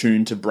stay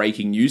tuned to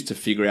breaking news to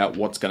figure out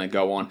what's going to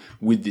go on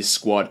with this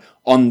squad.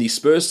 On the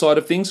Spurs side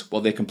of things,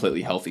 well, they're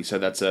completely healthy. So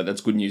that's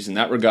good news in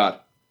that regard.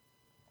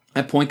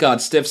 At point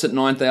guard, Steph's at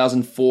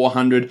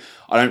 9,400.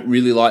 I don't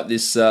really like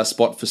this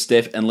spot for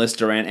Steph unless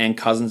Durant and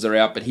Cousins are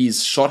out, but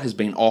his shot has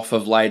been off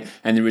of late,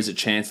 and there is a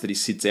chance that he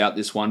sits out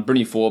this one.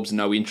 Brynnie Forbes,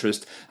 no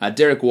interest.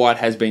 Derek White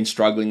has been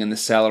struggling, and the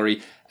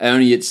salary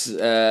it's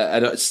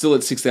still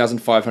at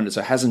 6,500,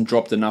 so it hasn't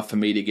dropped enough for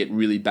me to get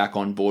really back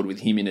on board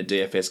with him in a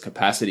DFS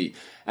capacity.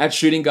 At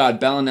shooting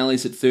guard,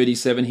 Bellinelli's at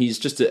 37. He's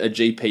just a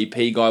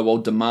GPP guy, while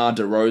DeMar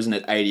DeRozan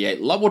at 88.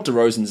 Love what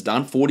DeRozan's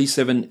done.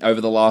 47 over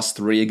the last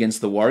 3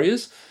 against the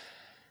Warriors.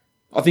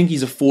 I think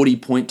he's a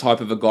 40-point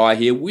type of a guy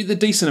here with a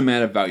decent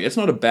amount of value. It's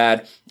not a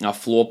bad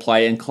floor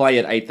play. And Clay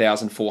at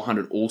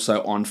 8,400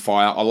 also on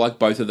fire. I like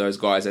both of those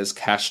guys as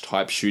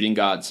cash-type shooting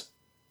guards.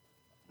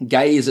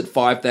 Gay is at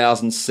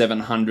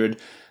 5,700.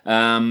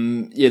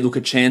 Look,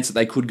 a chance that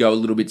they could go a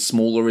little bit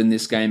smaller in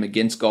this game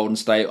against Golden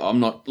State. I'm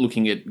not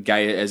looking at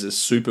Gay as a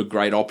super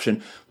great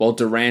option, while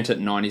Durant at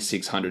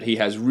 9,600. He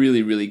has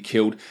really, really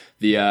killed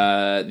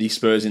the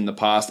Spurs in the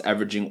past,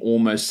 averaging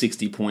almost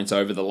 60 points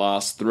over the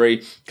last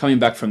 3. Coming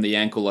back from the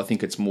ankle, I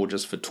think it's more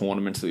just for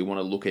tournaments that we want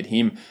to look at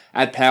him.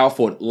 At power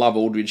forward, Love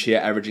Aldridge here,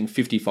 averaging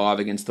 55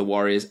 against the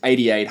Warriors,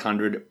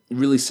 8,800.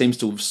 Really seems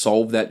to have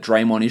solved that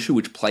Draymond issue,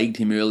 which plagued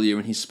him earlier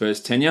in his Spurs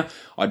tenure.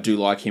 I do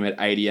like him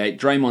at 88.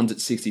 Draymond's at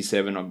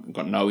 67. I've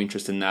got no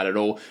interest in that at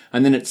all.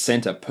 And then at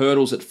center,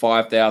 Pirtle's at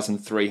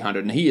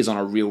 5,300, and he is on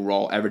a real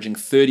roll, averaging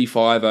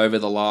 35 over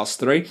the last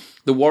 3.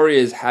 The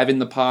Warriors have in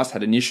the past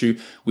had an issue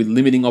with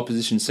limiting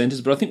opposition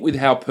centres, but I think with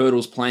how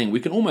Pirtle's playing, we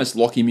can almost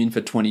lock him in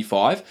for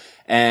 25,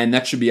 and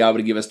that should be able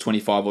to give us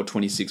 25 or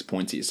 26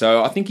 points here.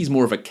 So I think he's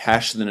more of a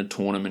cash than a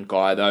tournament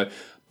guy, though.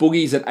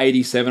 Boogie's at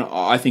 87.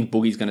 I think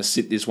Boogie's going to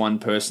sit this one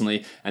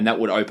personally, and that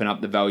would open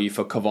up the value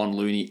for Kevon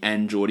Looney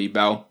and Geordie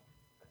Bell.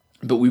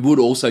 But we would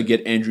also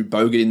get Andrew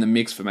Bogut in the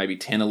mix for maybe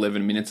 10,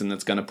 11 minutes, and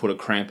that's going to put a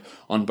cramp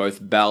on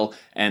both Bell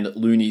and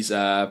Looney's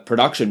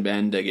production.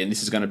 And again,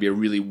 this is going to be a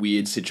really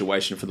weird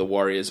situation for the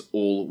Warriors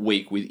all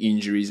week with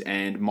injuries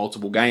and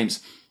multiple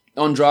games.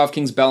 On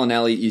DraftKings,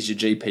 Bellinelli is your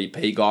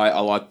GPP guy. I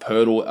like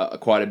Pirtle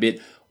quite a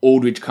bit.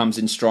 Aldridge comes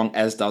in strong,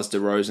 as does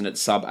DeRozan at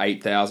sub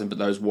 8,000, but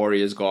those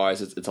Warriors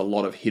guys, it's a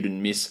lot of hit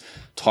and miss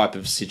type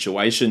of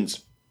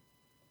situations.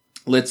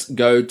 Let's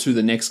go to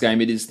the next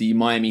game. It is the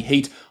Miami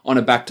Heat on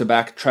a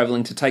back-to-back,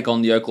 traveling to take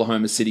on the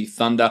Oklahoma City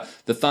Thunder.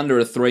 The Thunder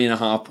are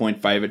 3.5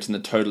 point favourites, and the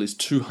total is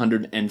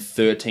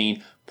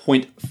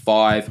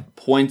 213.5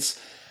 points.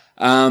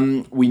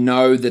 We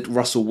know that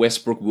Russell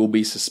Westbrook will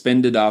be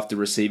suspended after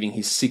receiving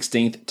his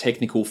 16th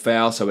technical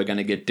foul, so we're going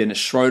to get Dennis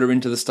Schroeder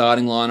into the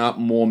starting lineup,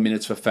 more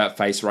minutes for fat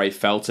face Ray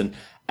Felton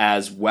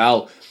as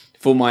well.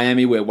 For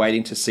Miami, we're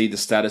waiting to see the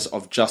status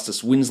of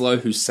Justice Winslow,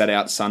 who sat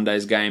out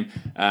Sunday's game,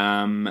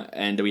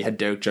 and we had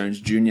Derek Jones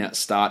Jr.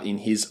 start in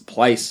his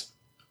place.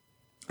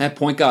 At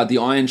point guard, the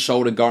Iron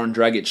Shoulder Goran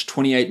Dragic,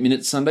 28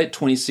 minutes Sunday,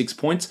 26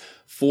 points,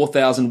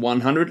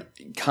 4,100.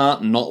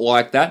 Can't not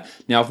like that.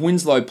 Now, if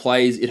Winslow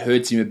plays, it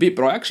hurts him a bit,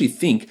 but I actually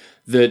think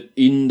that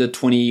in the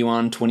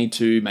 21,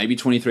 22, maybe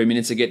 23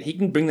 minutes again, he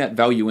can bring that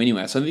value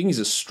anywhere. So I think he's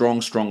a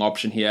strong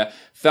option here.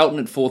 Felton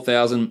at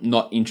 4,000,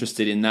 not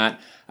interested in that.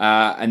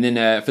 And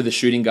then for the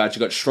shooting guards,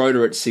 you've got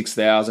Schroeder at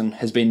 6,000,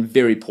 has been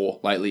very poor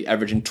lately,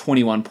 averaging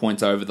 21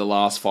 points over the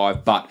last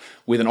 5. But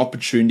with an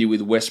opportunity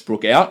with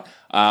Westbrook out,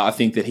 I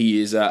think that he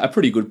is a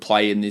pretty good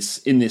play in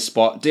this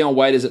spot. Dion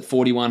Waiters at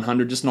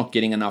 4,100, just not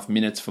getting enough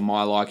minutes for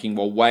my liking.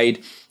 While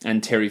Wade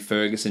and Terry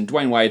Ferguson,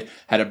 Dwayne Wade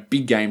had a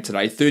big game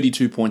today,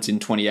 32 points in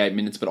 28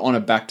 minutes, but on a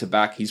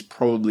back-to-back, he's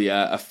probably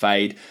a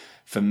fade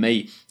for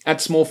me. At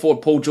small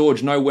forward, Paul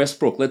George, no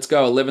Westbrook. Let's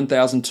go,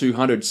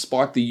 11,200.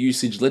 Spike the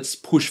usage. Let's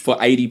push for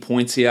 80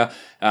 points here.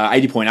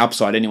 80-point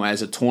upside anyway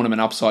as a tournament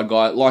upside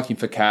guy. Like him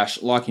for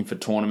cash, like him for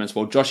tournaments.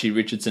 While Joshy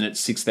Richardson at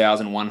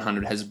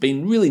 6,100 has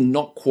been really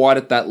not quite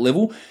at that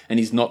level, and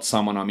he's not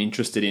someone I'm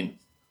interested in.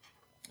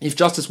 If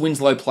Justice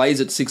Winslow plays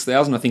at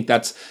 6,000, I think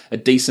that's a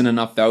decent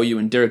enough value,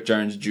 and Derek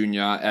Jones Jr.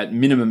 at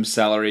minimum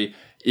salary.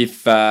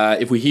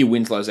 If we hear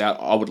Winslow's out,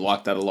 I would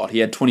like that a lot. He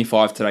had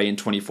 25 today in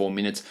 24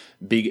 minutes.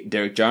 Big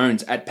Derek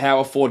Jones. At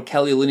power forward,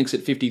 Kelly Olynyk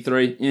at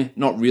 53.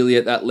 Not really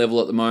at that level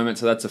at the moment,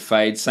 so that's a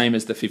fade. Same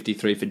as the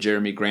 53 for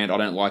Jeremy Grant. I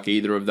don't like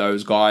either of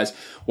those guys.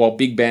 While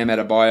Big Bam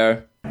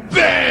Adebayo.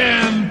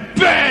 Bam!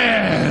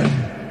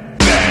 Bam!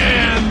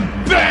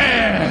 Bam!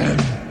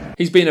 Bam!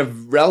 He's been a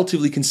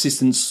relatively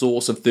consistent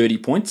source of 30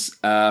 points.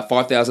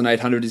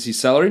 5,800 is his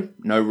salary.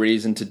 No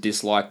reason to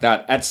dislike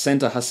that. At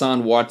centre,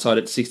 Hassan Whiteside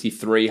at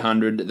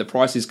 6,300. The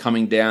price is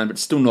coming down, but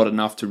still not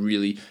enough to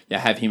really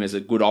have him as a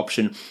good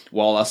option.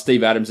 While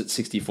Steve Adams at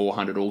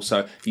 6,400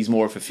 also. He's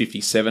more of a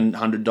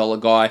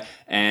 $5,700 guy,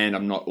 and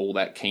I'm not all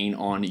that keen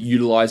on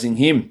utilising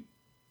him.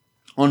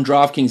 On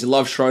DraftKings, you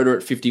love Schroeder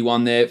at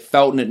 51 there.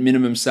 Felton at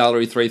minimum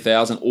salary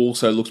 3,000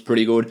 also looks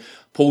pretty good.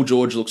 Paul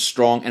George looks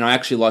strong, and I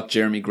actually like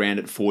Jeremy Grant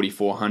at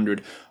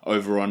 4,400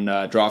 over on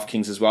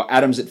DraftKings as well.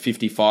 Adams at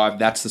 55,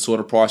 that's the sort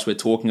of price we're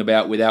talking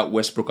about. Without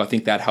Westbrook, I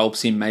think that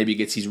helps him, maybe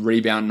gets his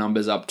rebound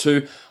numbers up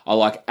too. I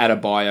like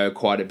Adebayo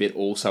quite a bit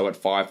also at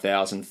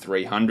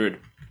 5,300.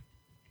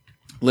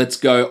 Let's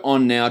go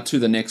on now to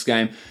the next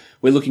game.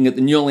 We're looking at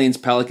the New Orleans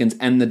Pelicans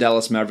and the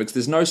Dallas Mavericks.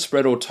 There's no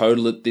spread or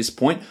total at this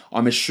point.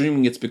 I'm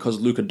assuming it's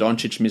because Luka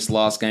Doncic missed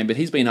last game, but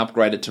he's been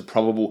upgraded to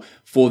probable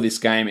for this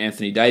game.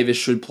 Anthony Davis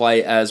should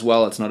play as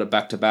well. It's not a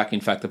back-to-back.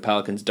 In fact, the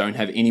Pelicans don't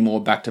have any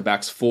more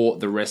back-to-backs for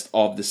the rest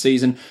of the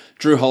season.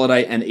 Drew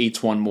Holiday and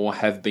Etuan Moore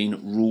have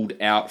been ruled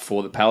out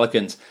for the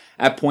Pelicans.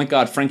 At point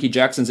guard, Frankie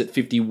Jackson's at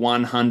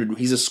 5,100.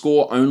 He's a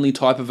score-only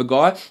type of a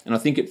guy, and I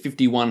think at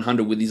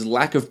 5,100, with his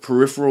lack of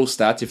peripheral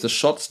stats, if the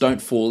shots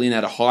don't fall in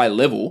at a high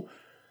level,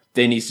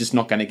 then he's just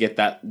not going to get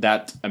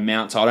that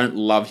amount. So I don't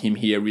love him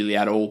here really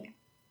at all.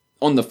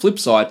 On the flip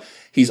side,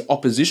 his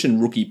opposition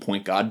rookie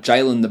point guard,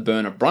 Jalen the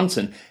Burner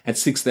Brunson, at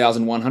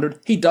 6,100.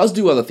 He does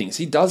do other things.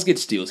 He does get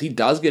steals. He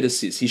does get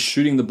assists. He's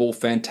shooting the ball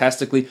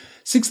fantastically.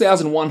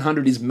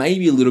 6,100 is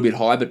maybe a little bit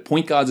high, but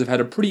point guards have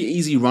had a pretty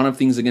easy run of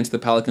things against the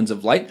Pelicans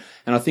of late.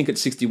 And I think at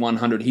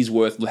 6,100, he's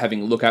worth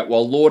having a look at.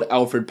 While Lord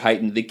Alfred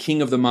Payton, the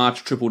king of the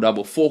March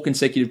triple-double, 4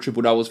 consecutive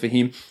triple-doubles for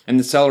him, and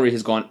the salary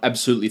has gone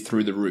absolutely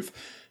through the roof.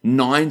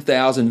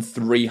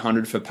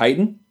 9,300 for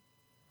Payton.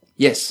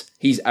 Yes,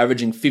 he's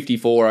averaging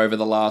 54 over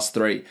the last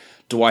 3.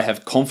 Do I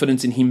have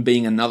confidence in him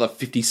being another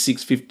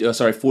 46,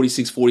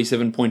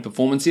 47 point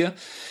performance here?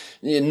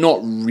 Not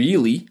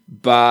really,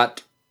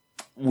 but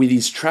with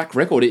his track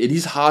record, it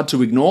is hard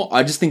to ignore.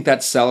 I just think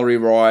that salary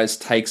rise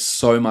takes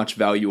so much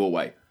value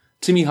away.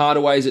 Timmy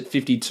Hardaway's at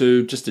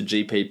 52, just a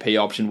GPP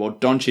option, while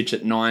Doncic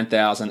at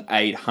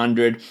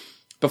 9,800.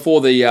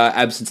 Before the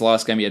absence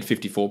last game, he had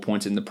 54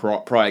 points in the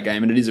prior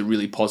game, and it is a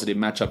really positive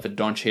matchup for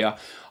Donch here.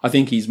 I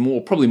think he's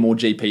probably more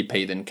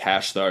GPP than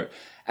cash, though.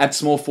 At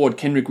small forward,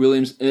 Kenrick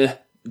Williams,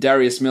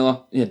 Darius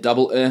Miller,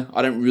 double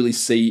I don't really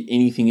see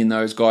anything in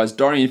those guys.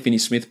 Dorian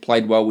Finney-Smith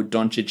played well with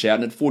Doncic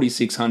out, and at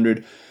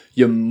 4,600,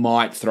 you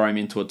might throw him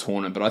into a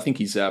tournament, but I think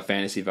his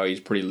fantasy value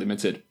is pretty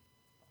limited.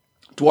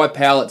 Dwight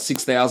Powell at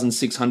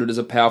 6,600 as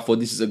a power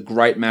forward. This is a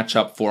great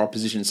matchup for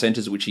opposition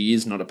centers, which he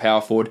is, not a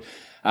power forward.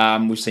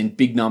 We've seen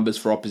big numbers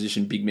for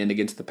opposition big men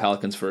against the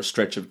Pelicans for a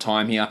stretch of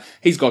time here.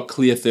 He's got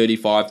clear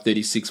 35,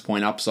 36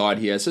 point upside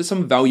here. So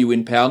some value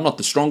in Powell. Not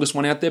the strongest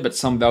one out there, but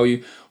some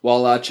value.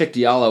 While Cheick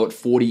Diallo at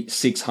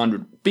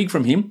 4,600. Big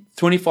from him.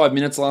 25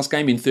 minutes last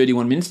game in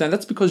 31 minutes. Now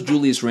that's because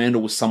Julius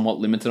Randle was somewhat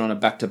limited on a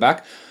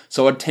back-to-back.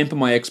 So I'd temper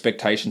my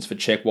expectations for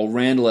Cheick, while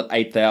Randle at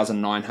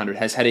 8,900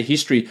 has had a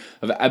history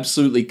of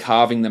absolutely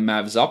carving the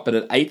Mavs up, but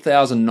at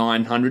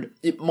 8,900,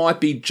 it might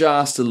be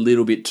just a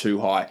little bit too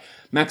high.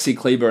 Maxi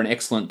Kleber, an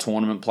excellent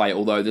tournament play,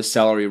 although the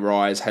salary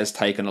rise has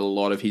taken a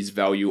lot of his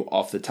value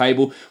off the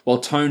table. While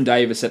Tone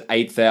Davis at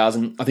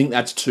 8,000, I think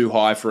that's too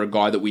high for a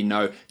guy that we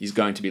know is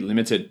going to be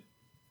limited.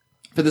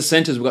 For the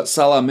centers, we've got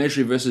Salah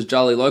Mejri versus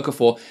Jali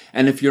Okafor,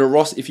 and if you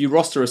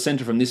roster a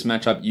center from this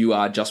matchup, you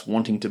are just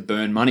wanting to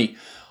burn money.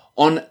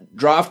 On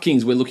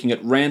DraftKings, we're looking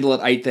at Randle at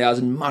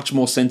 8,000, much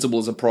more sensible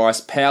as a price.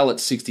 Powell at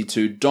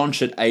 62,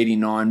 Donch at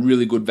 89,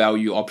 really good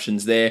value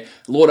options there.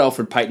 Lord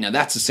Alfred Payton, now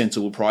that's a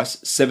sensible price,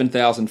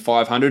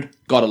 7,500.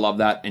 Gotta love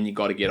that, and you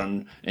gotta get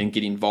on and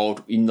get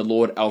involved in the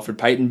Lord Alfred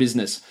Payton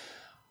business.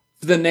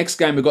 For the next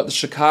game, we've got the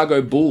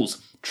Chicago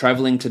Bulls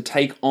traveling to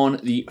take on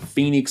the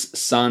Phoenix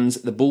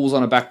Suns. The Bulls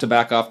on a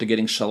back-to-back after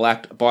getting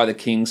shellacked by the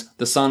Kings.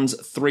 The Suns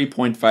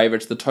 3-point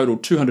favourites. The total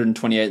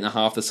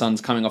 228.5. The Suns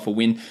coming off a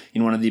win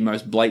in one of the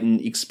most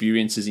blatant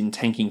experiences in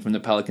tanking from the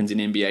Pelicans in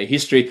NBA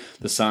history.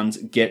 The Suns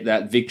get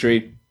that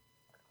victory.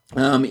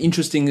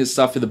 Interesting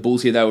stuff for the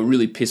Bulls here. They were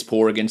really piss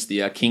poor against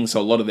the Kings,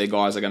 so a lot of their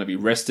guys are going to be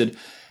rested.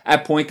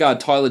 At point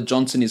guard, Tyler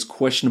Johnson is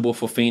questionable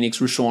for Phoenix.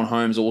 Richaun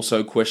Holmes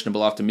also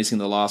questionable after missing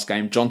the last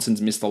game.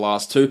 Johnson's missed the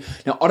last two.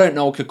 Now, I don't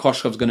know what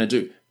Kokoschkov's going to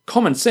do.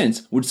 Common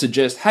sense would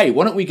suggest, hey,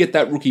 why don't we get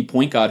that rookie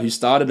point guard who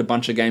started a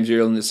bunch of games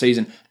earlier in the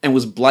season and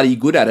was bloody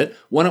good at it?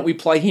 Why don't we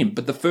play him?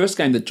 But the first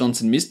game that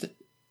Johnson missed,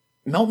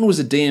 Melton was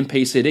a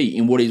DMP-CD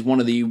in what is one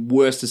of the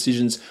worst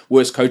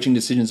coaching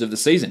decisions of the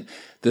season.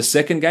 The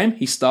second game,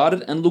 he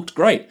started and looked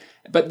great.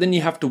 But then you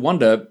have to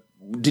wonder,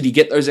 did he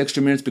get those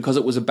extra minutes because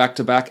it was a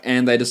back-to-back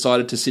and they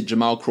decided to sit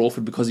Jamal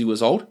Crawford because he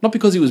was old? Not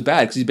because he was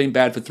bad, because he's been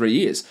bad for 3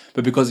 years,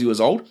 but because he was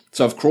old.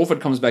 So if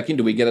Crawford comes back in,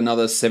 do we get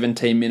another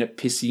 17-minute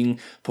pissing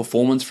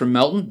performance from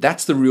Melton?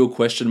 That's the real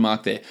question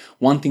mark there.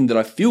 One thing that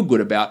I feel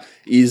good about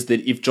is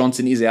that if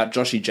Johnson is out,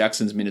 Joshy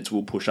Jackson's minutes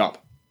will push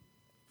up.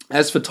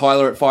 As for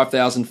Tyler at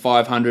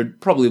 5,500,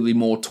 probably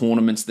more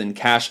tournaments than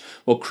cash.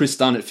 While Chris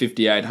Dunn at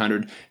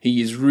 5,800, he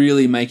is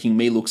really making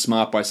me look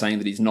smart by saying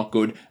that he's not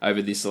good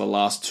over the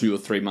last 2 or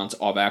 3 months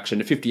of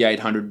action. At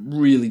 5,800,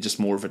 really just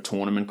more of a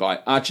tournament guy.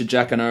 Archer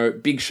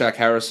Jacquinot, Big Shaq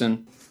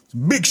Harrison.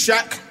 Big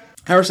Shaq!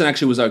 Harrison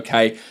actually was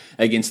okay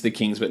against the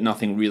Kings, but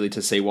nothing really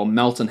to see. While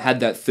Melton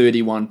had that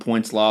 31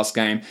 points last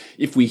game.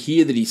 If we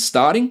hear that he's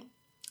starting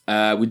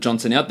with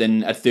Johnson out,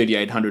 then at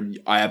 3,800,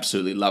 I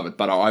absolutely love it.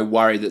 But I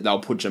worry that they'll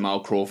put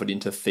Jamal Crawford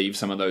in to thieve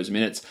some of those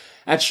minutes.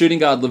 At shooting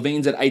guard,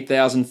 Levine's at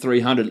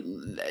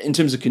 8,300. In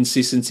terms of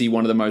consistency,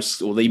 one of the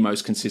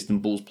most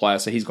consistent Bulls player,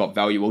 so he's got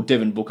value. Well,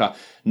 Devin Booker,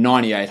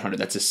 9,800.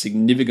 That's a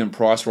significant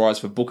price rise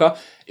for Booker.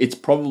 It's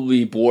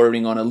probably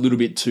bordering on a little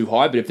bit too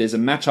high, but if there's a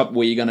matchup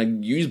where you're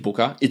going to use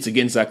Booker, it's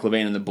against Zach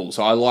LaVine and the Bulls.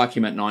 So I like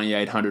him at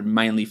 9,800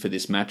 mainly for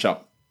this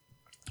matchup.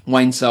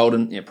 Wayne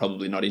Selden,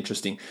 probably not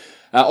interesting.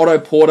 Otto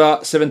Porter,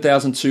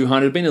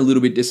 7,200. Been a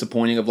little bit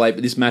disappointing of late,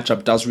 but this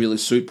matchup does really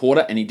suit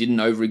Porter, and he didn't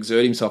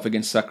overexert himself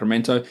against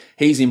Sacramento.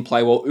 He's in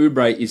play, while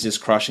Oubre is just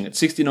crushing it.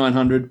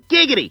 6,900.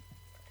 Giggity!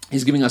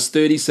 He's giving us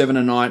 37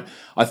 a night.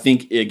 I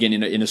think, again,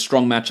 in a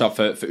strong matchup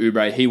for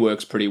Oubre, he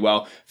works pretty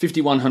well.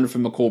 5,100 for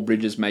McCall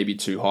Bridges, maybe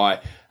too high.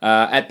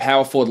 At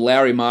power forward,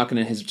 Lauri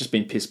Markkanen has just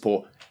been piss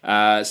poor.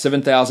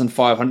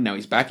 7,500. Now,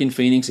 he's back in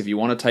Phoenix. If you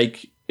want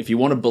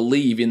to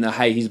believe in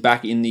he's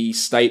back in the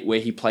state where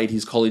he played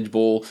his college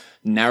ball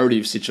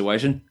narrative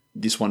situation,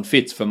 this one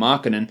fits for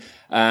Markkanen.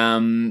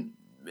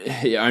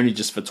 Only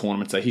just for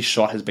tournaments, so his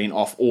shot has been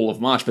off all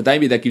of March, but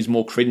maybe that gives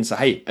more credence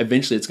to,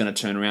 eventually it's going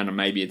to turn around and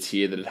maybe it's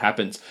here that it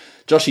happens.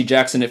 Joshy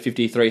Jackson at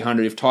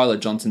 5,300. If Tyler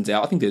Johnson's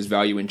out, I think there's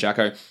value in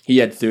Jacko. He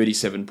had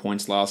 37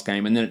 points last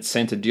game, and then at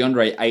center,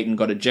 DeAndre Ayton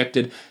got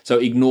ejected, so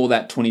ignore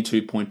that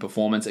 22-point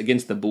performance.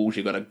 Against the Bulls,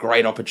 you've got a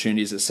great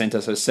opportunity as a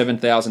center, so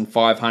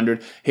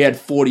 7,500. He had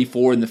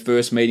 44 in the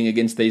first meeting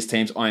against these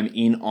teams. I'm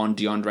in on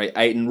DeAndre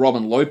Ayton.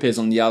 Robin Lopez,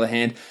 on the other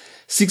hand,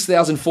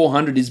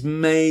 6,400 is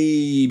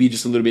maybe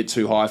just a little bit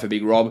too high for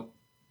Big Rob.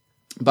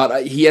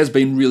 But he has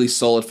been really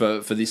solid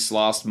for this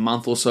last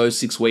month or so,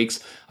 6 weeks.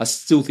 I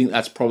still think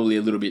that's probably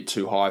a little bit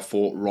too high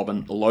for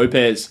Robin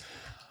Lopez.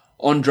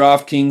 On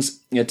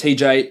DraftKings,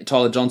 TJ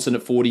Tyler Johnson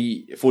at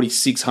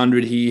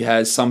 4,600. He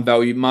has some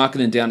value.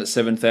 Marketing down at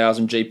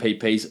 7,000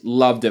 GPPs.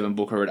 Love Devin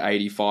Booker at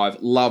 85.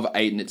 Love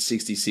Ayton at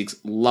 66.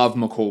 Love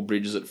McCall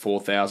Bridges at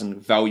 4,000.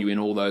 Value in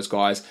all those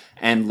guys.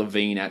 And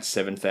Levine at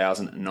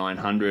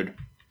 7,900.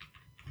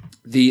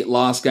 The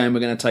last game we're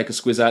going to take a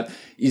squiz at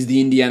is the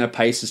Indiana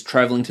Pacers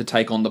traveling to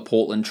take on the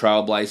Portland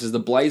Trail Blazers. The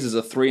Blazers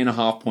are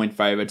 3.5-point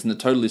favourites, and the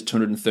total is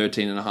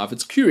 213.5.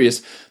 It's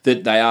curious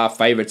that they are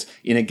favourites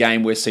in a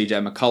game where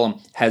CJ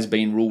McCollum has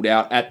been ruled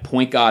out at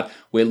point guard.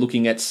 We're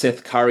looking at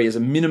Seth Curry as a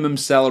minimum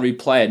salary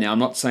player. Now, I'm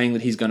not saying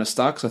that he's going to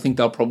start, because I think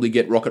they'll probably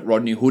get Rocket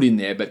Rodney Hood in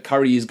there, but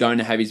Curry is going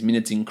to have his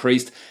minutes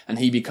increased, and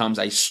he becomes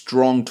a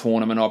strong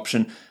tournament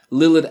option.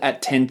 Lillard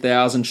at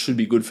 10,000 should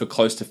be good for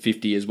close to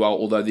 50 as well,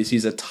 although this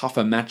is a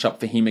tougher matchup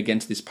for him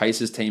against this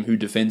Pacers team who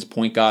defends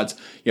point guards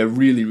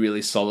really,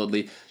 really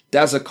solidly.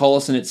 Dazza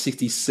Collison at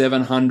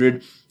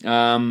 6,700.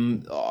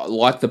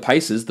 Like the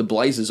Pacers, the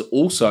Blazers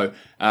also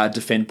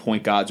defend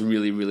point guards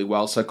really, really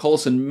well. So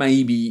Collison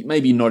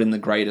maybe not in the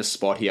greatest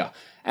spot here.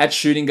 At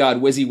shooting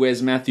guard,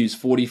 Wes Matthews,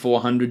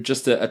 4,400,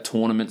 just a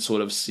tournament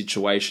sort of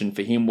situation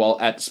for him. While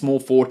at small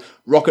forward,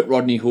 Rocket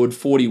Rodney Hood,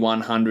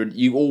 4,100.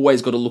 You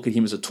always got to look at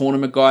him as a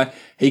tournament guy.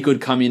 He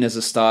could come in as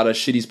a starter,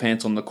 shit his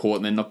pants on the court,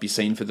 and then not be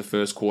seen for the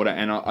first quarter.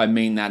 And I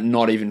mean that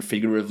not even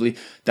figuratively.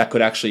 That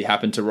could actually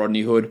happen to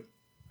Rodney Hood.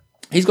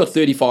 He's got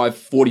 35,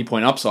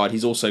 40-point upside.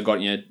 He's also got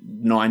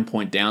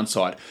 9-point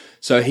downside.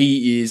 So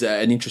he is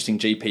an interesting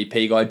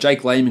GPP guy.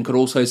 Jake Layman could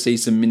also see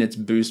some minutes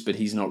boost, but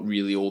he's not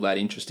really all that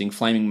interesting.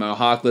 Flaming Mo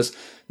Harkless,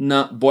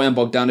 Bojan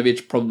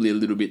Bogdanovic, probably a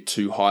little bit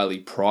too highly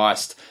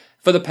priced.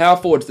 For the power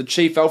forwards, the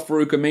Chief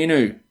Al-Farouq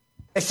Aminu.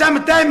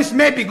 Sometimes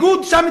may be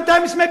good,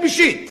 sometimes may be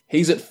shit.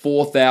 He's at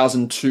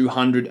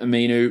 4,200,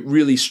 Aminu.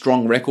 Really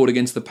strong record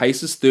against the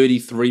Pacers.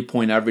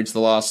 33-point average the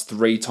last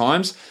 3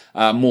 times.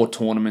 More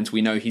tournaments.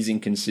 We know his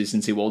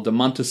inconsistency. Well,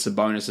 Domantas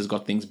Sabonis has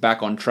got things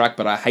back on track,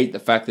 but I hate the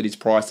fact that he's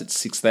priced at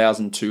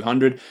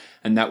 6,200,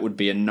 and that would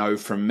be a no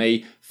from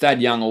me. Thad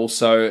Young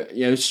also,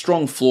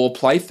 strong floor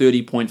play,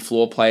 30-point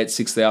floor play at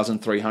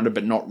 6,300,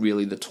 but not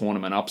really the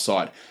tournament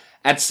upside.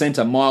 At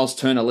center, Miles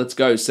Turner, let's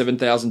go,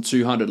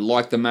 7,200.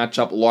 Like the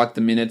matchup, like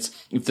the minutes.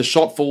 If the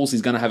shot falls,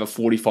 he's going to have a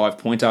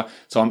 45-pointer,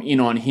 so I'm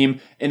in on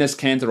him. Enes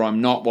Kanter, I'm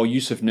not, while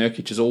Yusuf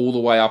Nurkic is all the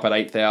way up at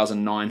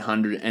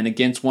 8,900. And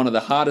against one of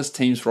the hardest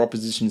teams for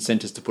opposition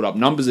centers to put up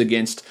numbers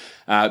against,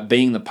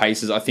 being the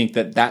Pacers, I think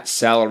that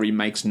salary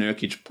makes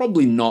Nurkic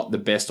probably not the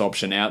best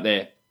option out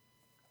there.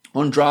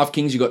 On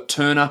DraftKings, you got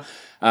Turner,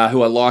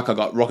 who I like. I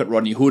got Rocket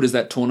Rodney Hood as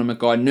that tournament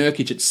guy.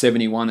 Nurkic at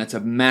 71. That's a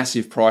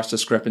massive price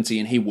discrepancy,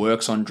 and he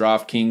works on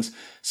DraftKings.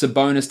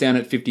 Sabonis down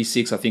at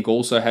 56, I think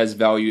also has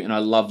value, and I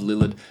love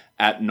Lillard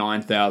at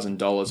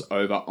 $9,000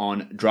 over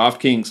on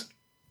DraftKings.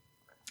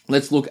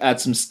 Let's look at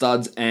some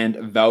studs and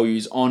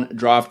values on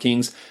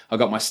DraftKings. I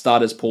got my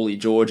starters, Paulie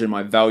George, and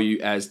my value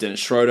as Dennis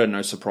Schroeder.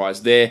 No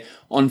surprise there.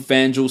 On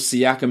FanDuel,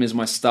 Siakam is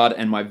my stud,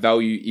 and my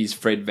value is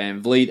Fred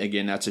VanVleet.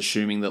 Again, that's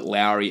assuming that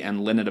Lowry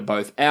and Leonard are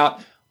both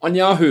out. On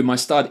Yahoo, my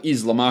stud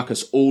is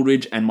LaMarcus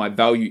Aldridge, and my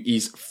value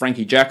is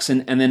Frankie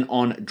Jackson. And then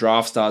on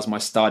DraftStars, my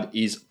stud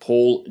is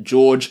Paul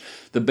George,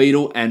 the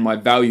Beatle, and my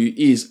value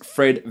is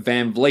Fred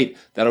VanVleet.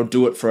 That'll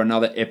do it for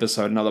another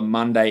episode, another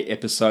Monday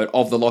episode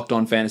of the Locked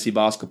On Fantasy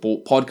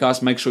Basketball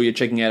podcast. Make sure you're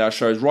checking out our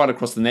shows right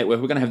across the network.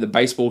 We're going to have the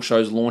baseball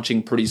shows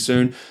launching pretty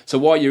soon. So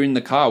while you're in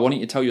the car, why don't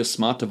you tell your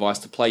smart device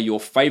to play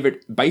your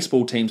favorite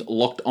baseball team's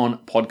Locked On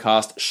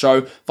podcast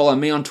show. Follow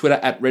me on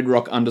Twitter at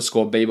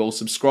redrock_bball.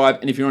 Subscribe.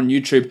 And if you're on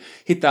YouTube,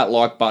 hit that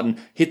like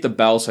button, hit the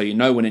bell so you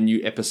know when a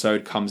new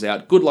episode comes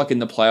out. Good luck in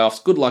the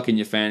playoffs. Good luck in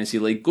your fantasy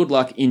league. Good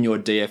luck in your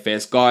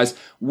DFS. Guys,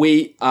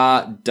 we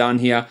are done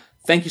here.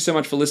 Thank you so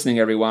much for listening,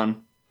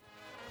 everyone.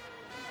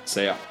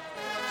 See ya.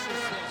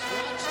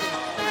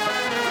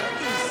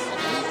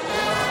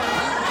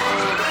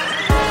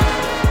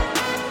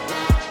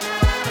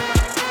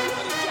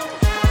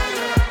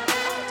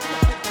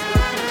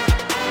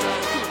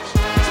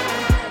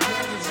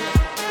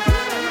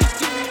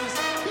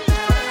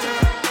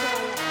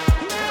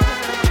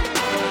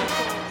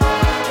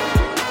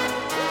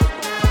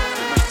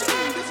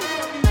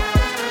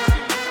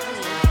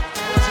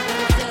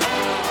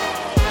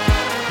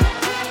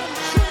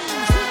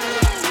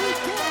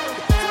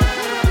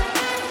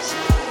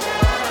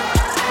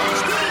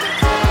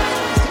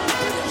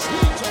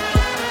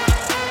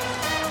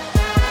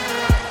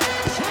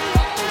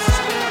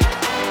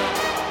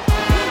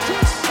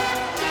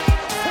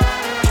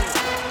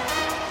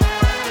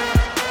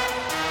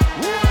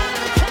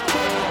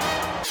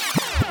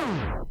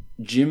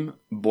 Jim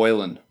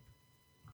Boylan.